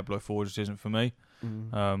fact that Diablo 4 just isn't for me.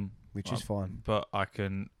 Which is fine. But I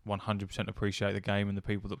can 100% appreciate the game and the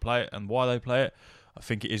people that play it and why they play it. I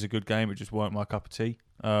think it is a good game. It just weren't my cup of tea.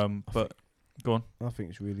 But go on. I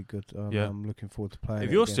think it's really good. I'm looking forward to playing it.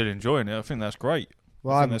 If you're still enjoying it, I think that's great.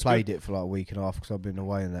 Well, I haven't played it for like a week and a half because I've been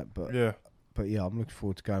away and that. But yeah, I'm looking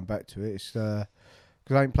forward to going back to it. It's because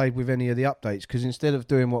I ain't played with any of the updates. Because instead of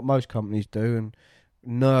doing what most companies do and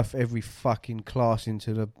nerf every fucking class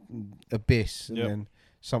into the abyss and then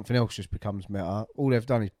something else just becomes meta, all they've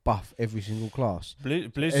done is buff every single class.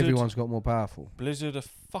 Blizzard, everyone's got more powerful. Blizzard are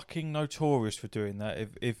fucking notorious for doing that.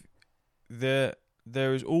 If there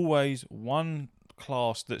is always one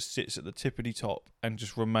class that sits at the tippity top and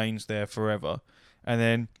just remains there forever, and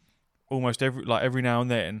then almost every now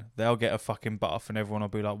and then they'll get a fucking buff and everyone will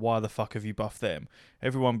be like, why the fuck have you buffed them?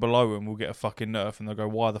 Everyone below them will get a fucking nerf and they'll go,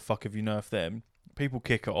 why the fuck have you nerfed them? People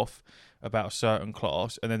kick off about a certain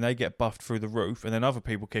class and then they get buffed through the roof, and then other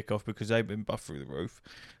people kick off because they've been buffed through the roof.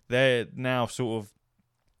 They're now sort of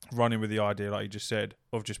running with the idea, like you just said,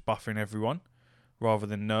 of just buffing everyone rather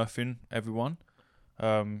than nerfing everyone,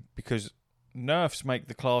 because nerfs make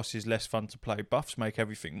the classes less fun to play, buffs make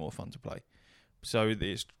everything more fun to play. So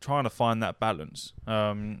it's trying to find that balance.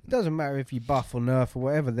 It doesn't matter if you buff or nerf or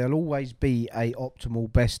whatever. There'll always be a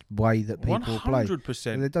optimal best way that people 100%. Play.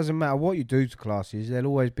 100%. It doesn't matter what you do to classes. There'll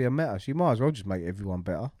always be a meta. So you might as well just make everyone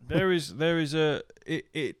better. There is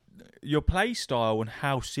your play style and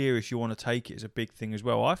how serious you want to take it is a big thing as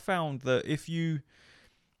well. I found that if you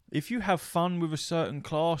have fun with a certain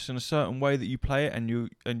class and a certain way that you play it,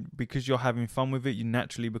 and because you're having fun with it, you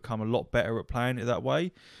naturally become a lot better at playing it that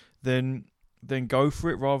way. Then go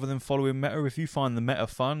for it rather than following meta. If you find the meta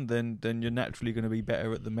fun, then you're naturally going to be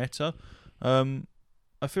better at the meta.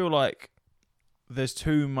 I feel like there's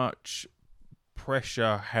too much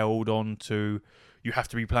pressure held on to you have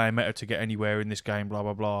to be playing meta to get anywhere in this game, blah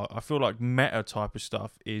blah blah. I feel like meta type of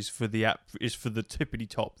stuff is for the tippity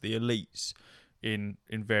top, the elites in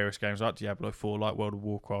various games like Diablo 4, like World of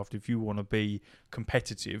Warcraft. If you want to be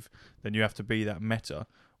competitive, then you have to be that meta.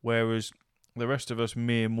 Whereas the rest of us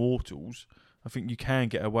mere mortals, I think you can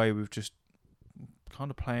get away with just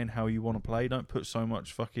kind of playing how you want to play. Don't put so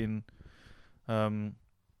much fucking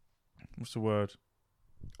What's the word?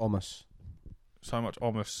 Omus. So much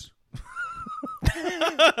omus.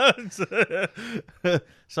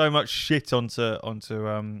 So much shit onto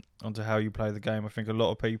how you play the game. I think a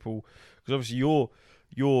lot of people, because obviously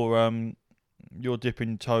you're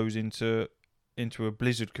dipping toes into a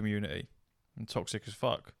Blizzard community and toxic as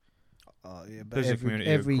fuck. Yeah, but Blizzard community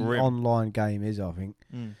every are grim. online game is, I think.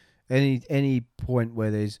 Any point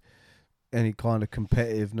where there's any kind of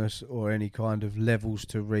competitiveness or any kind of levels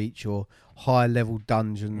to reach or high level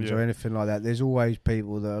dungeons or anything like that, there's always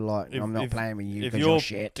people that are like, I'm not playing with you because you're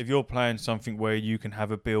shit. If you're playing something where you can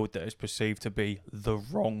have a build that is perceived to be the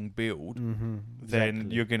wrong build,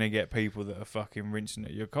 then you're going to get people that are fucking rinsing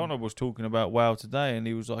it. Your Connor was talking about WoW today, and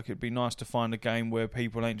he was like, it'd be nice to find a game where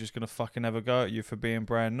people ain't just going to fucking have a go at you for being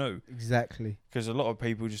brand new. Exactly. Because a lot of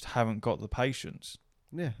people just haven't got the patience.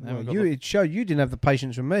 Yeah. Well, it showed you didn't have the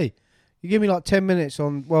patience with me. You give me like 10 minutes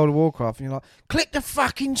on World of Warcraft and you're like, click the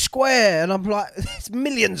fucking square. And I'm like, there's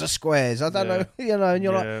millions of squares. I don't know, and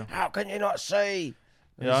you're like, how can you not see?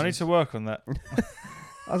 Yeah, I need to work on that.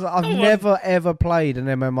 I was like, I've never ever played an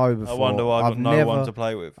MMO before. I wonder why I've got no one to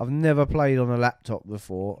play with. I've never played on a laptop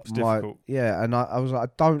before. It's difficult. Yeah, and I was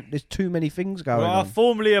like, there's too many things going on. I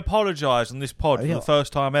formally apologise on this pod for the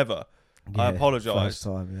first time ever. Yeah, I apologise. First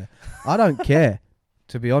time, yeah. I don't care,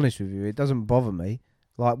 to be honest with you. It doesn't bother me.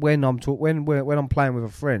 Like when I'm when I'm playing with a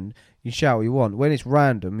friend, you shout what you want. When it's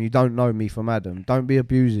random, you don't know me from Adam. Don't be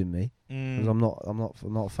abusing me because I'm not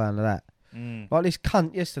a fan of that. Like this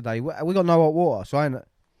cunt yesterday, we got no hot water, so I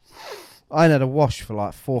ain't had a wash for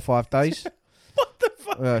like 4 or 5 days. What the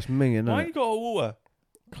fuck? Yeah, it's minging. Why ain't you got hot water?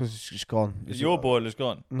 Because it's just gone. Your boiler's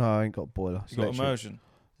gone. No, I ain't got a boiler. You got immersion.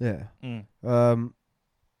 Yeah.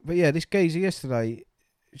 But yeah, this geezer yesterday.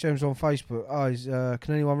 James on Facebook,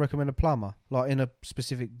 can anyone recommend a plumber? Like in a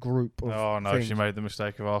specific group of things. She made the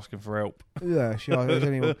mistake of asking for help. Yeah, she asked,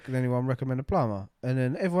 can anyone recommend a plumber? And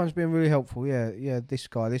then everyone's been really helpful. Yeah, this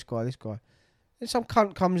guy. And some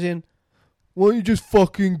cunt comes in, why don't you just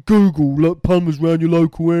fucking Google plumbers around your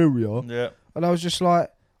local area? Yeah. And I was just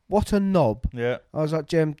like, what a knob. Yeah. I was like,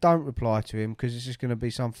 Jem, don't reply to him because it's just going to be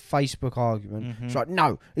some Facebook argument. She's like,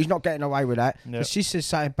 no, he's not getting away with that. Yep. So she says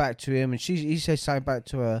something back to him and he says something back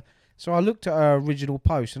to her. So I looked at her original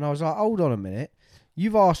post and I was like, hold on a minute.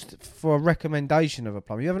 You've asked for a recommendation of a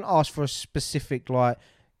plumber. You haven't asked for a specific, like,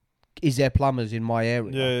 is there plumbers in my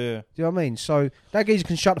area? Yeah. Do you know what I mean? So that geezer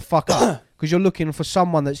can shut the fuck up because you're looking for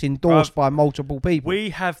someone that's endorsed by multiple people.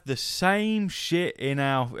 We have the same shit in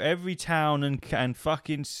every town and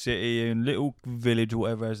fucking city and little village or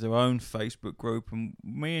whatever has their own Facebook group, and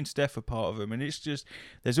me and Steph are part of them. And it's just,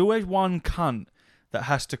 there's always one cunt that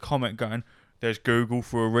has to comment going, there's Google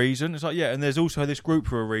for a reason. It's like, yeah, and there's also this group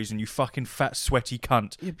for a reason, you fucking fat sweaty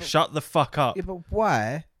cunt. Yeah, shut the fuck up. Yeah, but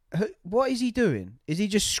why? What is he doing? Is he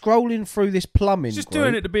just scrolling through this plumbing He's just group?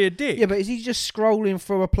 doing it to be a dick. Yeah, but is he just scrolling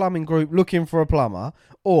through a plumbing group looking for a plumber?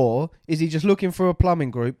 Or is he just looking for a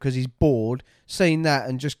plumbing group because he's bored, seeing that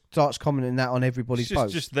and just starts commenting that on everybody's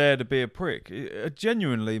post? Just there to be a prick.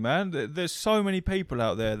 Genuinely, man. There's so many people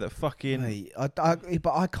out there that fucking... Mate,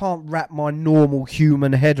 but I can't wrap my normal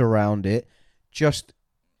human head around it. Just,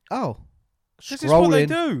 this is what they scrolling,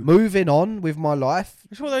 do. moving on with my life.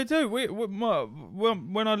 It's what they do.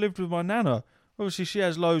 When I lived with my nana, obviously she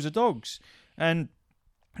has loads of dogs, and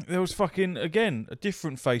there was fucking again a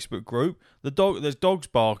different Facebook group. There's dogs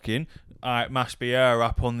barking. It must be her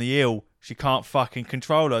up on the hill. She can't fucking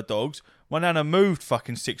control her dogs. My nana moved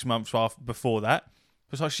fucking 6 months before that.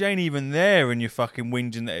 It's like she ain't even there, and you're fucking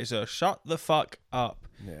whinging that it's her. Shut the fuck up.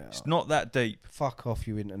 Yeah, it's not that deep. Fuck off,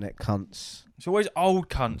 you internet cunts. It's always old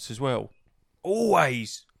cunts as well.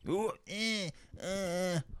 Always.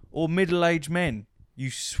 Or middle-aged men.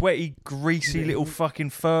 You sweaty, greasy little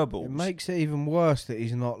fucking furballs. It makes it even worse that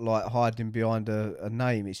he's not like hiding behind a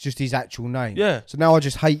name. It's just his actual name. Yeah. So now I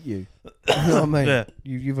just hate you. You know what I mean? Yeah.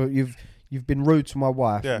 You've been rude to my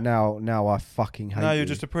wife. Yeah. Now I fucking hate you. Now you're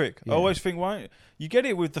just a prick. Yeah. I always think, why you get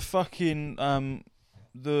it with the fucking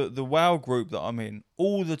the WoW group that I'm in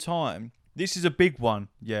all the time. This is a big one,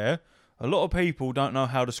 yeah. A lot of people don't know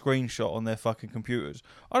how to screenshot on their fucking computers.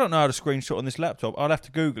 I don't know how to screenshot on this laptop. I'll have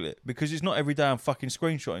to Google it because it's not every day I'm fucking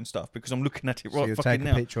screenshotting stuff because I'm looking at it so right fucking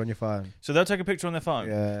now. Take a picture on your phone. So they'll take a picture on their phone.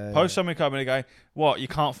 Yeah. Post something up and they go, what, you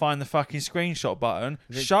can't find the fucking screenshot button?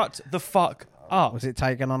 Shut the fuck up. Was it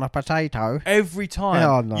taken on a potato? Every time.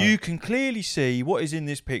 Oh, no. You can clearly see what is in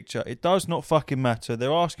this picture. It does not fucking matter.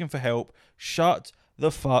 They're asking for help. Shut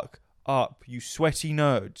the fuck up, you sweaty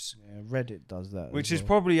nerds. Yeah, Reddit does that. Which as is well.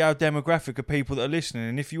 probably our demographic of people that are listening.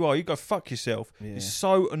 And if you are, you go fuck yourself. Yeah. It's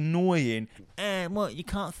so annoying. What? You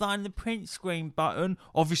can't find the print screen button?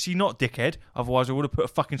 Obviously not, dickhead. Otherwise, I would have put a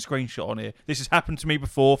fucking screenshot on here. This has happened to me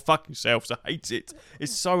before. Fuck yourselves. I hate it.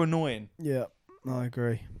 It's so annoying. Yeah, I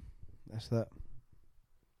agree. That's that.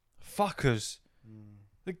 Fuckers.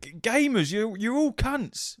 The gamers, you're all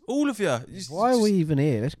cunts. All of you. It's Why are we even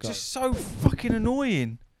here? Let's go. just so fucking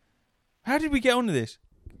annoying. How did we get onto this?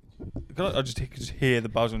 I just hear the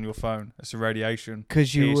buzz on your phone. That's the radiation.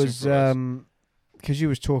 Because you piercing was for us. because you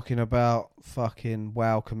was talking about fucking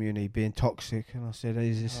WoW community being toxic, and I said,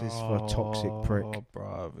 "Is this is for a toxic prick?" Oh,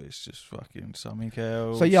 bruv, it's just fucking something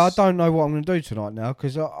else. So yeah, I don't know what I'm going to do tonight now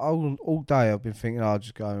because all day I've been thinking, I'll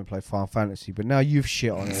just go home and play Final Fantasy. But now you've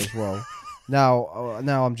shit on it as well. Now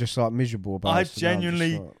I'm just like miserable about I it. So now I'm just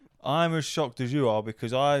genuinely- like- I'm as shocked as you are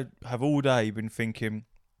because I have all day been thinking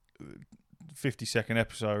 52nd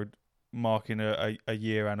episode marking a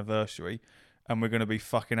year anniversary and we're going to be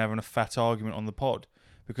fucking having a fat argument on the pod.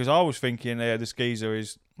 Because I was thinking, this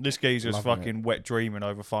geezer's Loving fucking wet dreaming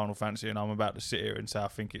over Final Fantasy, and I'm about to sit here and say I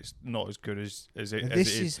think it's not as good as it This as it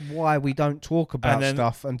is. is why we don't talk about And then-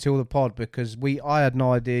 stuff until the pod because I had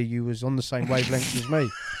no idea you was on the same wavelength as me.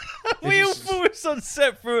 We all thought it was on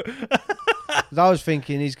set for. 'Cause I was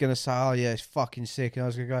thinking he's going to say, "Oh yeah, it's fucking sick," and I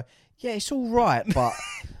was going to go, "Yeah, it's all right, but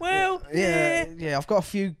Well, yeah, I've got a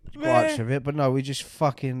few gripes of it, but no, we just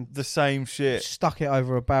fucking the same shit. stuck it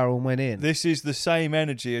over a barrel and went in." This is the same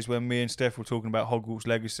energy as when me and Steph were talking about Hogwarts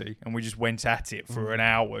Legacy, and we just went at it for an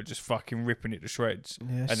hour, just fucking ripping it to shreds, Yeah,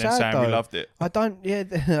 and then sad saying we though. loved it. I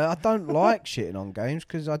don't like shitting on games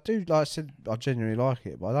because I do, like I said, I genuinely like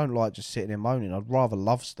it, but I don't like just sitting there moaning. I'd rather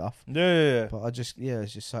love stuff, Yeah. but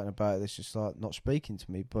it's just something about it that's just like not speaking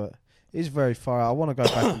to me. But it's very far out. I want to go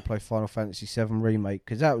back and play Final Fantasy VII Remake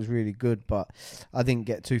because that was really good, but I didn't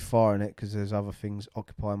get too far in it because there's other things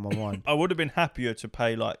occupying my mind. I would have been happier to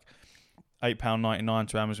pay like £8.99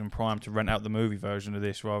 to Amazon Prime to rent out the movie version of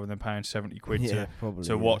this rather than paying 70 quid Yeah, probably,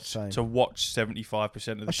 to yeah, watch same.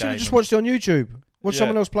 75% of the I should game. have just watched it on YouTube. Watch Yeah.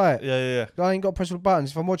 someone else play it. Yeah. I ain't got to press all the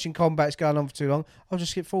buttons. If I'm watching combat, it's going on for too long, I'll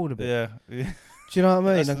just skip forward a bit. Yeah. Do you know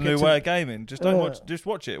what I mean? That's I'll the get new to- way of gaming. Just don't Yeah. watch. Just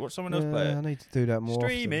watch it. Watch someone else play I it. need to do that more often.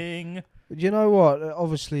 Streaming. Do you know what?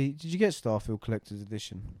 Obviously, did you get Starfield Collector's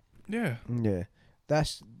Edition? Yeah. Yeah.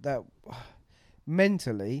 That's that.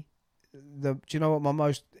 Mentally, do you know what my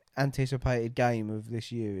most anticipated game of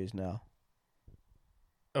this year is now?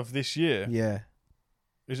 Of this year. Yeah.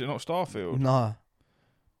 Is it not Starfield? No.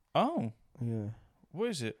 Oh. Yeah. What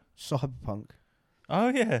is it? Cyberpunk. Oh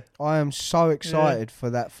yeah. I am so excited for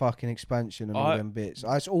that fucking expansion and all them bits.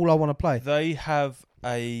 That's all I want to play. They have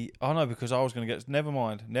a. Oh no, because I was going to get. Never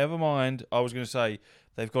mind. I was going to say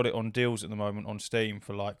they've got it on deals at the moment on Steam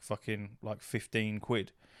for like fucking like 15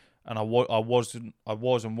 quid, and I was and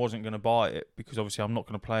wasn't going to buy it because obviously I'm not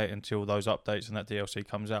going to play it until those updates and that DLC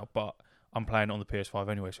comes out. But I'm playing it on the PS5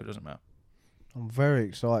 anyway, so it doesn't matter. I'm very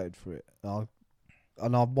excited for it.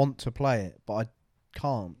 And I want to play it, but I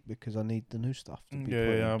can't because I need the new stuff to be put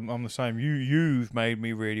in. Yeah, I'm the same. You've made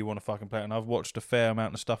me really want to fucking play it, and I've watched a fair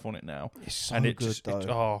amount of stuff on it now. It's so And it good just,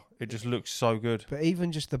 though. it just looks so good. But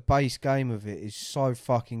even just the base game of it is so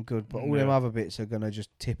fucking good. But all them Yeah. other bits are gonna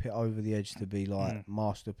just tip it over the edge to be like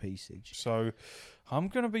masterpieces. So I'm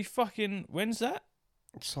gonna be fucking. When's that?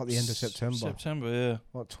 It's like the end of September, September, yeah.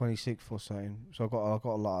 like 26th or something. So I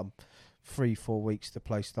got like 3-4 weeks to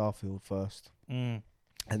play Starfield first, Mm.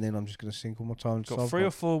 and then I'm just gonna sink all my time. into Got 3 or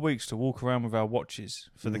Cyberpunk. 4 weeks to walk around with our watches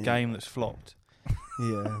for the Yeah. game that's flopped.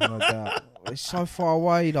 Yeah, no doubt. It's so far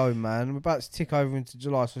away though, man. I'm about to tick over into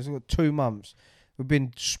July, so it's got 2 months. We've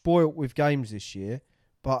been spoilt with games this year,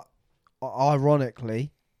 but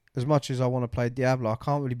ironically, as much as I want to play Diablo, I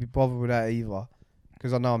can't really be bothered with that either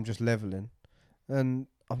because I know I'm just leveling, and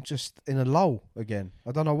I'm just in a lull again.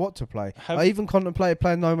 I don't know what to play. I even contemplated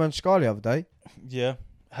playing No Man's Sky the other day. Yeah.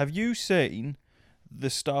 Have you seen the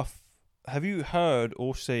stuff? Have you heard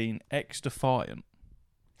or seen X Defiant?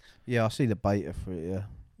 Yeah, I see the beta for it. Yeah,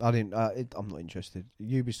 I didn't. I'm not interested.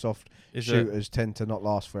 Ubisoft Is shooters tend to not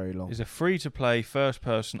last very long. is a free-to-play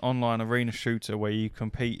first-person online arena shooter where you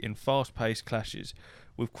compete in fast-paced clashes.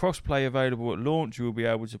 With cross-play available at launch, you will be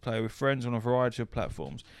able to play with friends on a variety of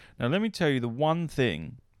platforms. Now, let me tell you the one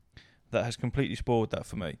thing that has completely spoiled that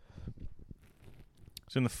for me.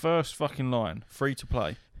 It's in the first fucking line.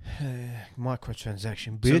 Free-to-play.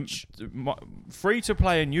 Microtransaction, bitch.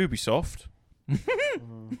 Free-to-play in Ubisoft.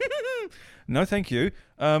 No, thank you.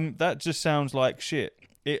 That just sounds like shit.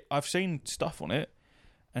 I've seen stuff on it,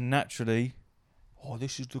 and naturally,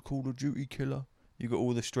 this is the Call of Duty killer. You got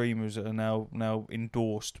all the streamers that are now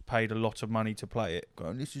endorsed, paid a lot of money to play it,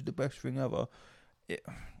 going, "This is the best thing ever."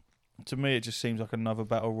 To me, it just seems like another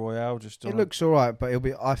battle royale. It looks alright, but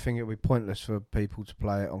I think it'll be pointless for people to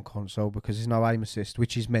play it on console because there's no aim assist,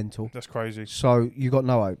 which is mental. That's crazy. So you got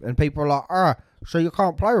no aim, and people are like, so you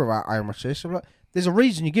can't play without aim assist. I'm like, there's a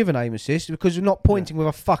reason you give an aim assist because you're not pointing with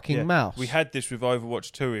a fucking mouse. We had this with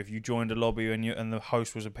Overwatch 2. If you joined a lobby and the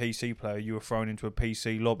host was a PC player, you were thrown into a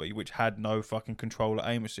PC lobby which had no fucking controller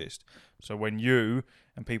aim assist. So when you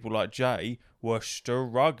and people like Jay were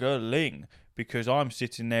struggling because I'm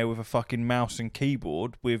sitting there with a fucking mouse and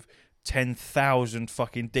keyboard with 10,000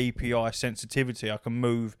 fucking DPI sensitivity, I can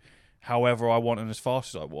move however I want and as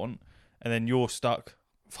fast as I want, and then you're stuck.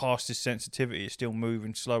 Fastest sensitivity is still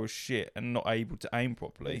moving slow as shit and not able to aim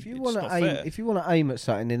properly. If you want to aim at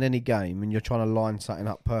something in any game and you're trying to line something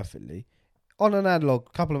up perfectly, on an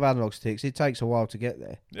couple of analog sticks, it takes a while to get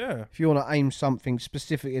there. Yeah. If you want to aim something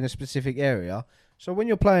specific in a specific area, so when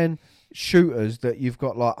you're playing shooters that you've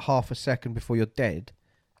got like half a second before you're dead,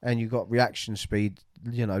 and you've got reaction speed,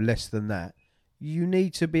 less than that, you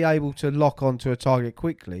need to be able to lock onto a target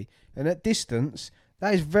quickly, and at distance.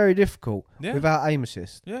 That is very difficult without aim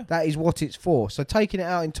assist. Yeah. That is what it's for. So taking it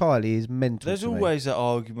out entirely is mental. There's always that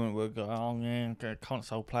argument where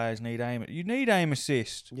console players need aim. You need aim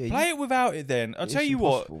assist. Yeah, play it without it then. I'll tell you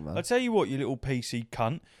what, you little PC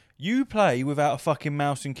cunt. You play without a fucking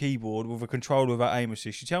mouse and keyboard with a controller without aim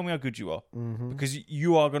assist. You tell me how good you are. Mm-hmm. Because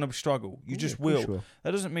you are going to struggle. You just will. That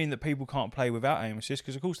doesn't mean that people can't play without aim assist,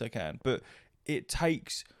 because of course they can. But it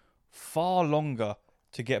takes far longer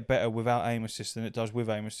to get better without aim assist than it does with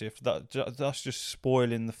aim assist. That's just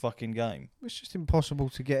spoiling the fucking game. It's just impossible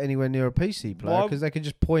to get anywhere near a PC player because they can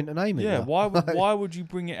just point and aim at you. Yeah, why would you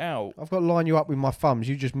bring it out? I've got to line you up with my thumbs.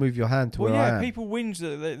 You just move your hand to where I am. People whinge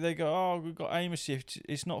that they go, "Oh, we've got aim assist.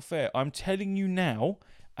 It's not fair." I'm telling you now,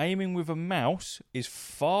 aiming with a mouse is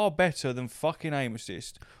far better than fucking aim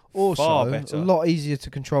assist. Also, far better. A lot easier to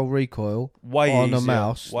control recoil on a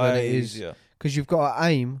mouse than it is. Because you've got to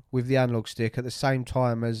aim with the analog stick at the same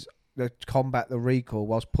time as combat the recoil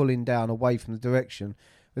whilst pulling down away from the direction.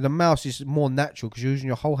 With the mouse, it's more natural because you're using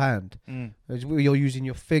your whole hand. You're using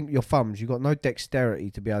your thumbs. You've got no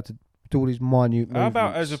dexterity to be able to do all these minute movements. How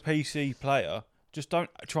about as a PC player, just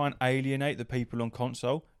don't try and alienate the people on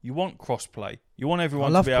console. You want crossplay. You want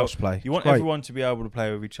everyone to be able. Crossplay. You want everyone to be able to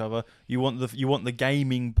play with each other. You want the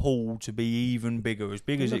gaming pool to be even bigger, as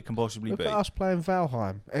big as it can possibly be. Look at us playing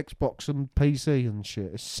Valheim, Xbox and PC and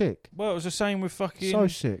shit. It's sick. Well, it was the same with fucking. So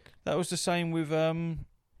sick. That was the same with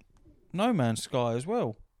No Man's Sky as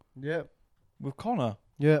well. Yeah. With Connor.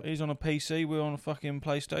 Yeah. He's on a PC. We're on a fucking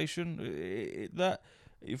PlayStation.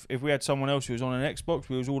 If we had someone else who was on an Xbox,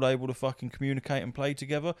 we was all able to fucking communicate and play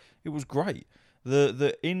together. It was great.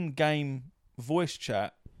 The in-game voice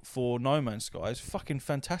chat for No Man's Sky is fucking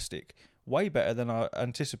fantastic. Way better than I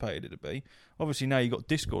anticipated it to be. Obviously now you got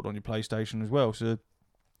Discord on your PlayStation as well, so it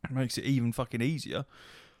makes it even fucking easier.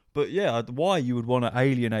 But yeah, why you would want to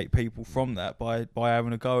alienate people from that by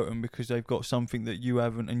having a go at them because they've got something that you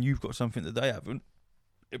haven't and you've got something that they haven't,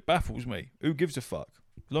 it baffles me. Who gives a fuck?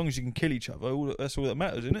 As long as you can kill each other, that's all that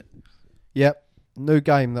matters, isn't it? Yep. New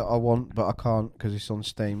game that I want, but I can't because it's on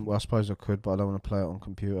Steam. Well, I suppose I could, but I don't want to play it on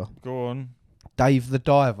computer. Go on. Dave the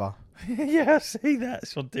Diver. Yeah, I see that.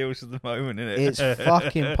 It's on deals at the moment, isn't it? It's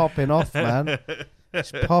fucking popping off, man.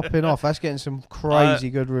 It's popping off. That's getting some crazy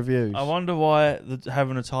good reviews. I wonder why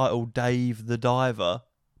having a title Dave the Diver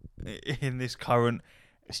in this current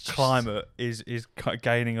climate is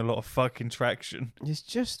gaining a lot of fucking traction. It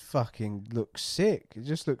just fucking looks sick. It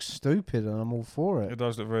just looks stupid, and I'm all for it. It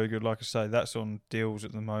does look very good. Like I say, that's on deals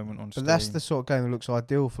at the moment on Steam. But that's the sort of game that looks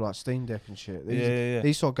ideal for like Steam Deck and shit.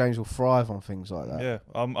 These sort of games will thrive on things like that. Yeah,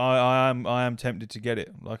 I am tempted to get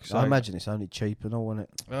it. Like I say, I imagine it's only cheap and all, isn't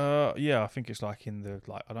it? Yeah, I think it's like in the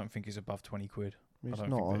I don't think it's above 20 quid. It's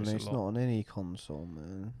not on any console,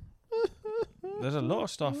 man. There's a lot of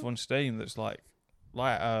stuff on Steam that's like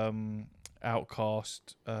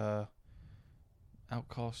Outlast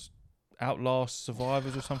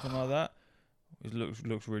Survivors or something like that. It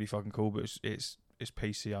looks really fucking cool, but it's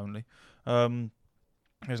PC only.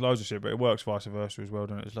 There's loads of shit, but it works vice versa as well,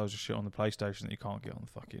 doesn't it? There's loads of shit on the PlayStation that you can't get on the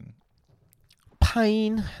fucking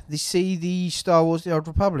Pain. The Star Wars: The Old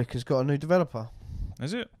Republic has got a new developer.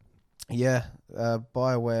 Is it? Yeah,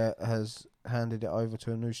 BioWare has handed it over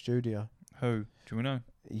to a new studio. Who? Do we know?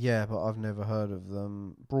 Yeah, but I've never heard of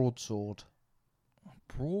them. Broadsword.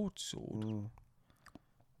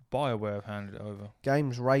 BioWare have handed it over.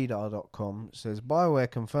 GamesRadar.com says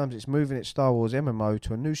BioWare confirms it's moving its Star Wars MMO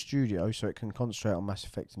to a new studio so it can concentrate on Mass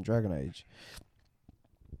Effect and Dragon Age.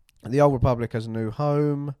 The Old Republic has a new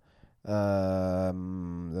home. The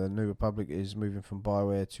New Republic is moving from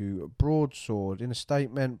BioWare to Broadsword. In a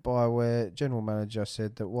statement, BioWare general manager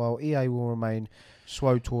said that while EA will remain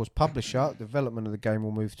SWTOR's publisher, development of the game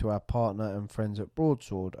will move to our partner and friends at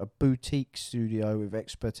Broadsword, a boutique studio with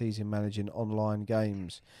expertise in managing online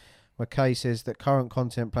games. McKay says that current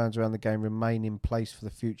content plans around the game remain in place for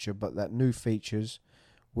the future, but that new features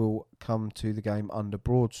will come to the game under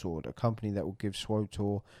Broadsword, a company that will give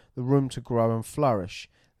SWTOR the room to grow and flourish.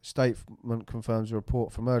 The statement confirms a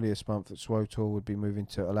report from earlier this month that SWTOR would be moving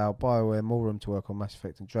to allow BioWare more room to work on Mass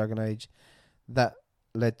Effect and Dragon Age. That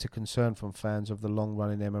led to concern from fans of the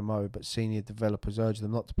long-running MMO, but senior developers urged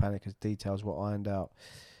them not to panic as details were ironed out.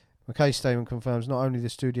 McKay's statement confirms not only the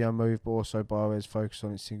studio move, but also BioWare's focus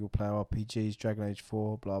on its single-player RPGs, Dragon Age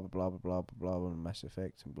 4, blah, blah, blah, blah, blah, blah, and Mass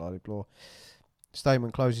Effect, and blah, blah, blah. The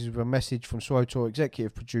statement closes with a message from SWTOR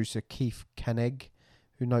executive producer Keith Kanneg,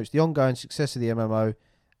 who notes the ongoing success of the MMO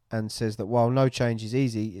and says that while no change is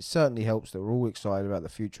easy, it certainly helps that we're all excited about the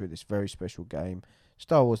future of this very special game.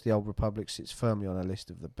 Star Wars The Old Republic sits firmly on a list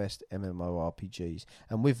of the best MMORPGs.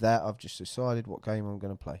 And with that, I've just decided what game I'm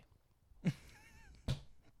going to play.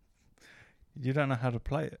 You don't know how to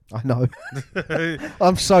play it. I know.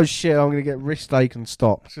 I'm so shit, I'm going to get wrist ache and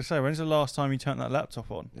stop. I was going to say, when's the last time you turned that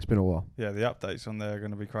laptop on? It's been a while. Yeah, the updates on there are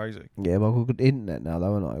going to be crazy. Yeah, but I've got good internet now,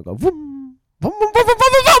 though, and I go... Vroom, vroom, vroom, vroom, vroom,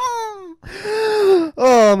 vroom, vroom.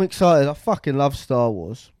 Oh, I'm excited. I fucking love Star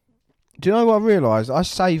Wars. Do you know what I realised? I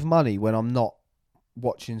save money when I'm not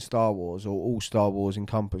watching Star Wars or all Star Wars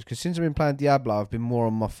encompassed. Because since I've been playing Diablo, I've been more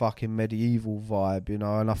on my fucking medieval vibe, you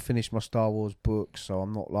know. And I finished my Star Wars books, so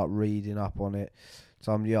I'm not like reading up on it.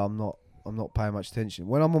 So I'm not paying much attention.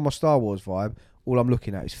 When I'm on my Star Wars vibe, all I'm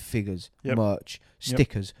looking at is figures, merch,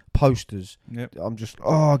 stickers, posters. Yep. I'm just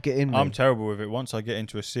get in. I'm terrible with it. Once I get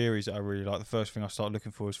into a series that I really like, the first thing I start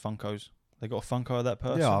looking for is Funkos. They got a Funko of that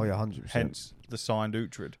person. Yeah, 100%. Hence the signed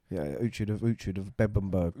Uhtred. Yeah, Uhtred of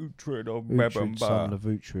Bebbanburg. Uhtred of Uhtred, son Bebbanburg. of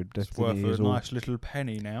Uhtred. It's worth a nice little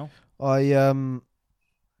penny now. I mean,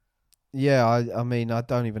 I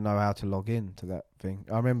don't even know how to log in to that thing.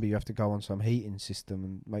 I remember you have to go on some heating system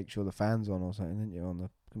and make sure the fan's on or something, didn't you, on the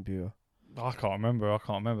computer? I can't remember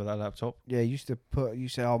that laptop. Yeah, you say,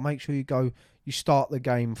 make sure you start the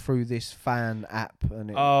game through this fan app. And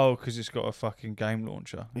because it's got a fucking game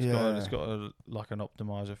launcher. It's got an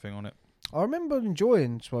optimizer thing on it. I remember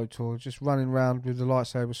enjoying SWTOR, just running around with the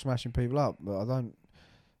lightsaber smashing people up, but I don't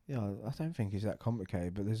think it's that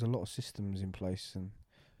complicated, but there's a lot of systems in place and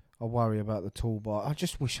I worry about the toolbar. I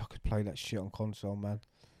just wish I could play that shit on console, man.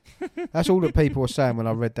 That's all that people were saying when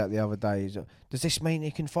I read that the other day. Is, does this mean he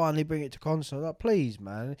can finally bring it to console? Like, please,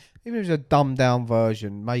 man. Even if it's a dumbed down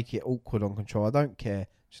version, make it awkward on control. I don't care.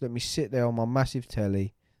 Just let me sit there on my massive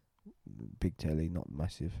telly. Big telly, not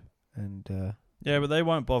massive. And yeah, but they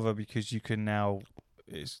won't bother because you can now...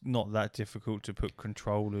 It's not that difficult to put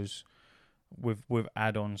controllers with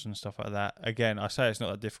add-ons and stuff like that. Again, I say it's not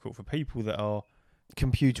that difficult for people that are...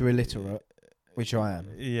 computer illiterate. Which I am.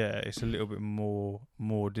 Yeah, it's a little bit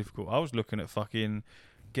more difficult. I was looking at fucking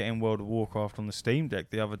getting World of Warcraft on the Steam Deck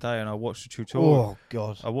the other day, and I watched a tutorial. Oh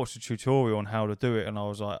God! I watched a tutorial on how to do it, and I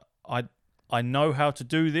was like, I know how to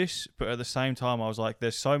do this, but at the same time, I was like,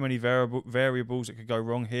 there's so many variables that could go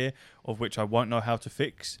wrong here, of which I won't know how to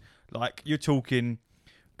fix. Like you're talking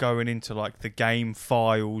going into like the game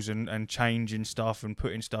files and changing stuff and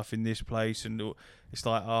putting stuff in this place, and it's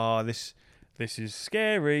like, this is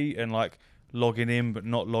scary, and like. Logging in but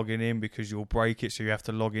not logging in because you'll break it, so you have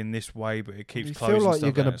to log in this way, but it keeps closing. You feel like stuff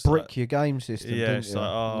you're going to brick your game system. Yeah, it's like,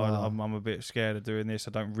 no. I'm a bit scared of doing this.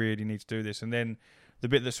 I don't really need to do this. And then the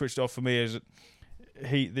bit that switched off for me is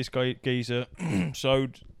this geezer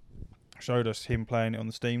showed us him playing it on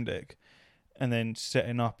the Steam Deck, and then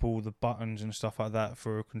setting up all the buttons and stuff like that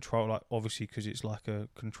for a control, like obviously because it's like a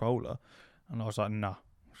controller. And I was like, nah.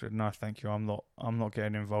 I said, no, thank you. I'm not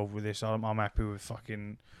getting involved with this. I'm happy with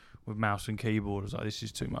fucking. With mouse and keyboard, I was like, this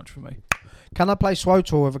is too much for me. Can I play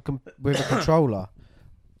SWTOR with a controller?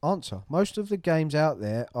 Answer. Most of the games out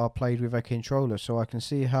there are played with a controller, so I can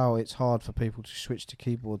see how it's hard for people to switch to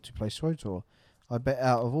keyboard to play SWTOR. I bet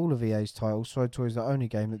out of all of EA's titles, SWTOR is the only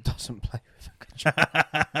game that doesn't play with a controller.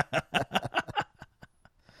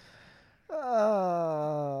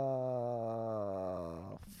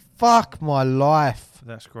 Fuck my life.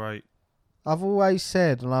 That's great. I've always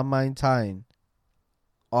said, and I maintain,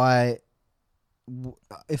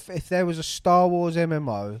 if there was a Star Wars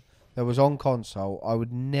MMO that was on console, I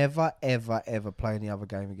would never, ever, ever play any other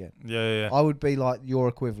game again. Yeah. I would be like your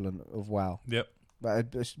equivalent of WoW. Yep.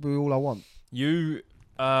 That'd be all I want. You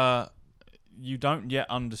you don't yet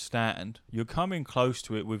understand. You're coming close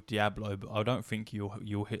to it with Diablo, but I don't think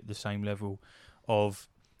you'll hit the same level of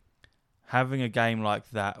having a game like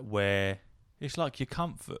that where it's like your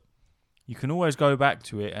comfort. You can always go back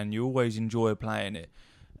to it, and you always enjoy playing it.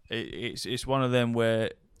 It's one of them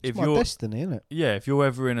where if my you're destiny, isn't it? yeah, if you're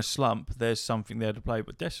ever in a slump, there's something there to play.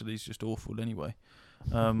 But Destiny's just awful anyway.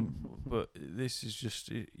 But this is just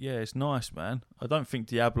it's nice, man. I don't think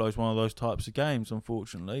Diablo is one of those types of games,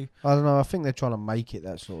 unfortunately. I don't know. I think they're trying to make it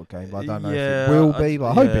that sort of game. But I don't know Yeah, if it will be, but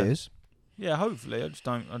I hope it is. Yeah, hopefully. I just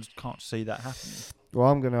can't see that happening. Well,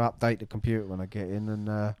 I'm going to update the computer when I get in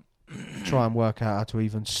and try and work out how to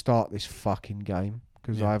even start this fucking game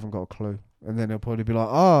because I haven't got a clue. And then they'll probably be like,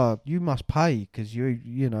 "Oh, you must pay because you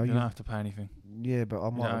know you don't have to pay anything." Yeah, but I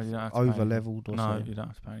might you don't have have to pay over leveled or No, something. you don't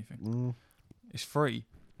have to pay anything. Mm. It's free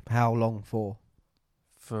How long for?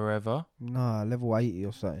 forever. No, level 80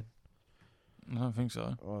 or something. I don't think so.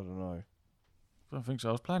 I don't know. I don't think so.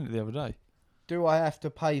 I was playing it the other day. Do I have to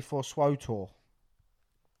pay for SWOTOR?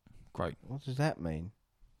 Great. What does that mean?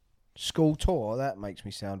 School tour? That makes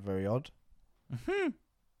me sound very odd.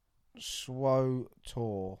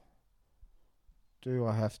 SWOTOR. Do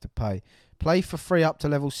I have to pay? Play for free up to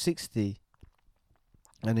level 60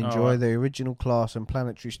 and enjoy the original class and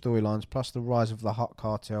planetary storylines, plus the rise of the Hut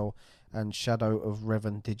Cartel and Shadow of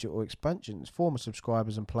Revan digital expansions. Former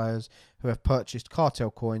subscribers and players who have purchased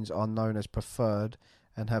Cartel coins are known as preferred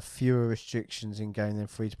and have fewer restrictions in game than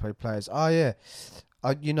free-to-play players. Oh, yeah.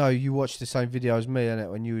 You watched the same video as me,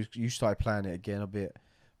 innit, when you started playing it again a bit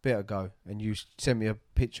ago, and you sent me a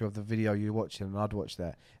picture of the video you were watching, and I'd watch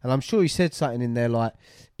that. And I'm sure you said something in there like,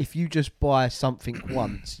 if you just buy something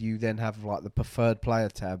once, you then have like the preferred player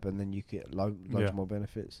tab, and then you get loads more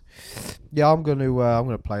benefits. Yeah, I'm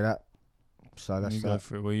gonna play that. So that's you that. go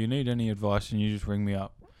for it. Well, you need any advice, and you just ring me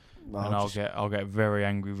up, and I'll get very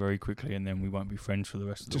angry very quickly, and then we won't be friends for the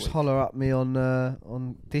rest of the week. Just holler at me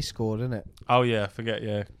on Discord, innit? Oh yeah, forget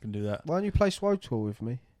can do that. Why don't you play SWOTOR with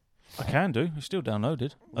me? I can do. It's still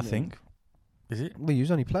downloaded, I think. Is it? Well, you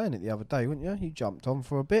was only playing it the other day, weren't you? You jumped on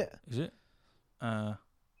for a bit. Is it? Why's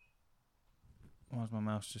my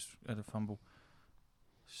mouse just had a fumble?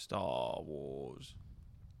 Star Wars.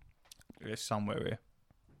 It's somewhere here.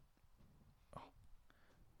 Oh.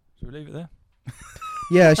 Should we leave it there?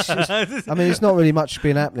 Yeah, it's not really much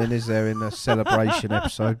been happening, is there, in the celebration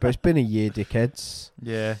episode? But it's been a year, dickheads.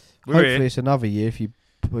 Yeah. Hopefully it's another year if you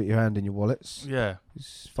put your hand in your wallets. Yeah.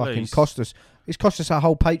 It's fucking cost us. It's cost us our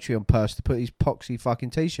whole Patreon purse to put these poxy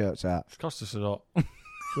fucking t-shirts out. It's cost us a lot. Do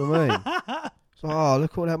you know what I mean? So,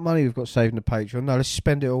 look at all that money we've got saved in the Patreon. No, let's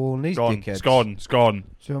spend it all on these dickheads. It's gone. It's gone.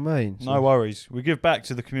 Do you know what I mean? No worries. We give back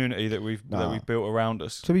to the community that we've built around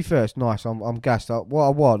us. To be fair, it's nice. I'm gassed up.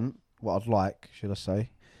 What I'd like, should I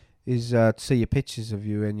say, is to see your pictures of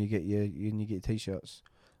you and you get your t-shirts.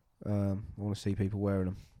 I want to see people wearing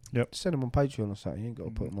them. Yep. Send them on Patreon or something. You ain't got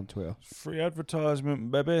to put them on Twitter. Free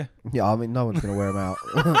advertisement, baby. Yeah, I mean, no one's going to wear them out.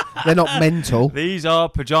 They're not mental. These are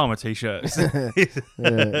pajama t-shirts. These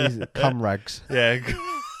are cum rags. Yeah.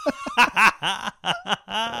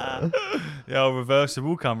 Yeah,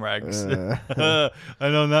 reversible cum rags. And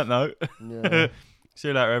on that note, see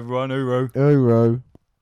you later, everyone. Hooroo. Hooroo.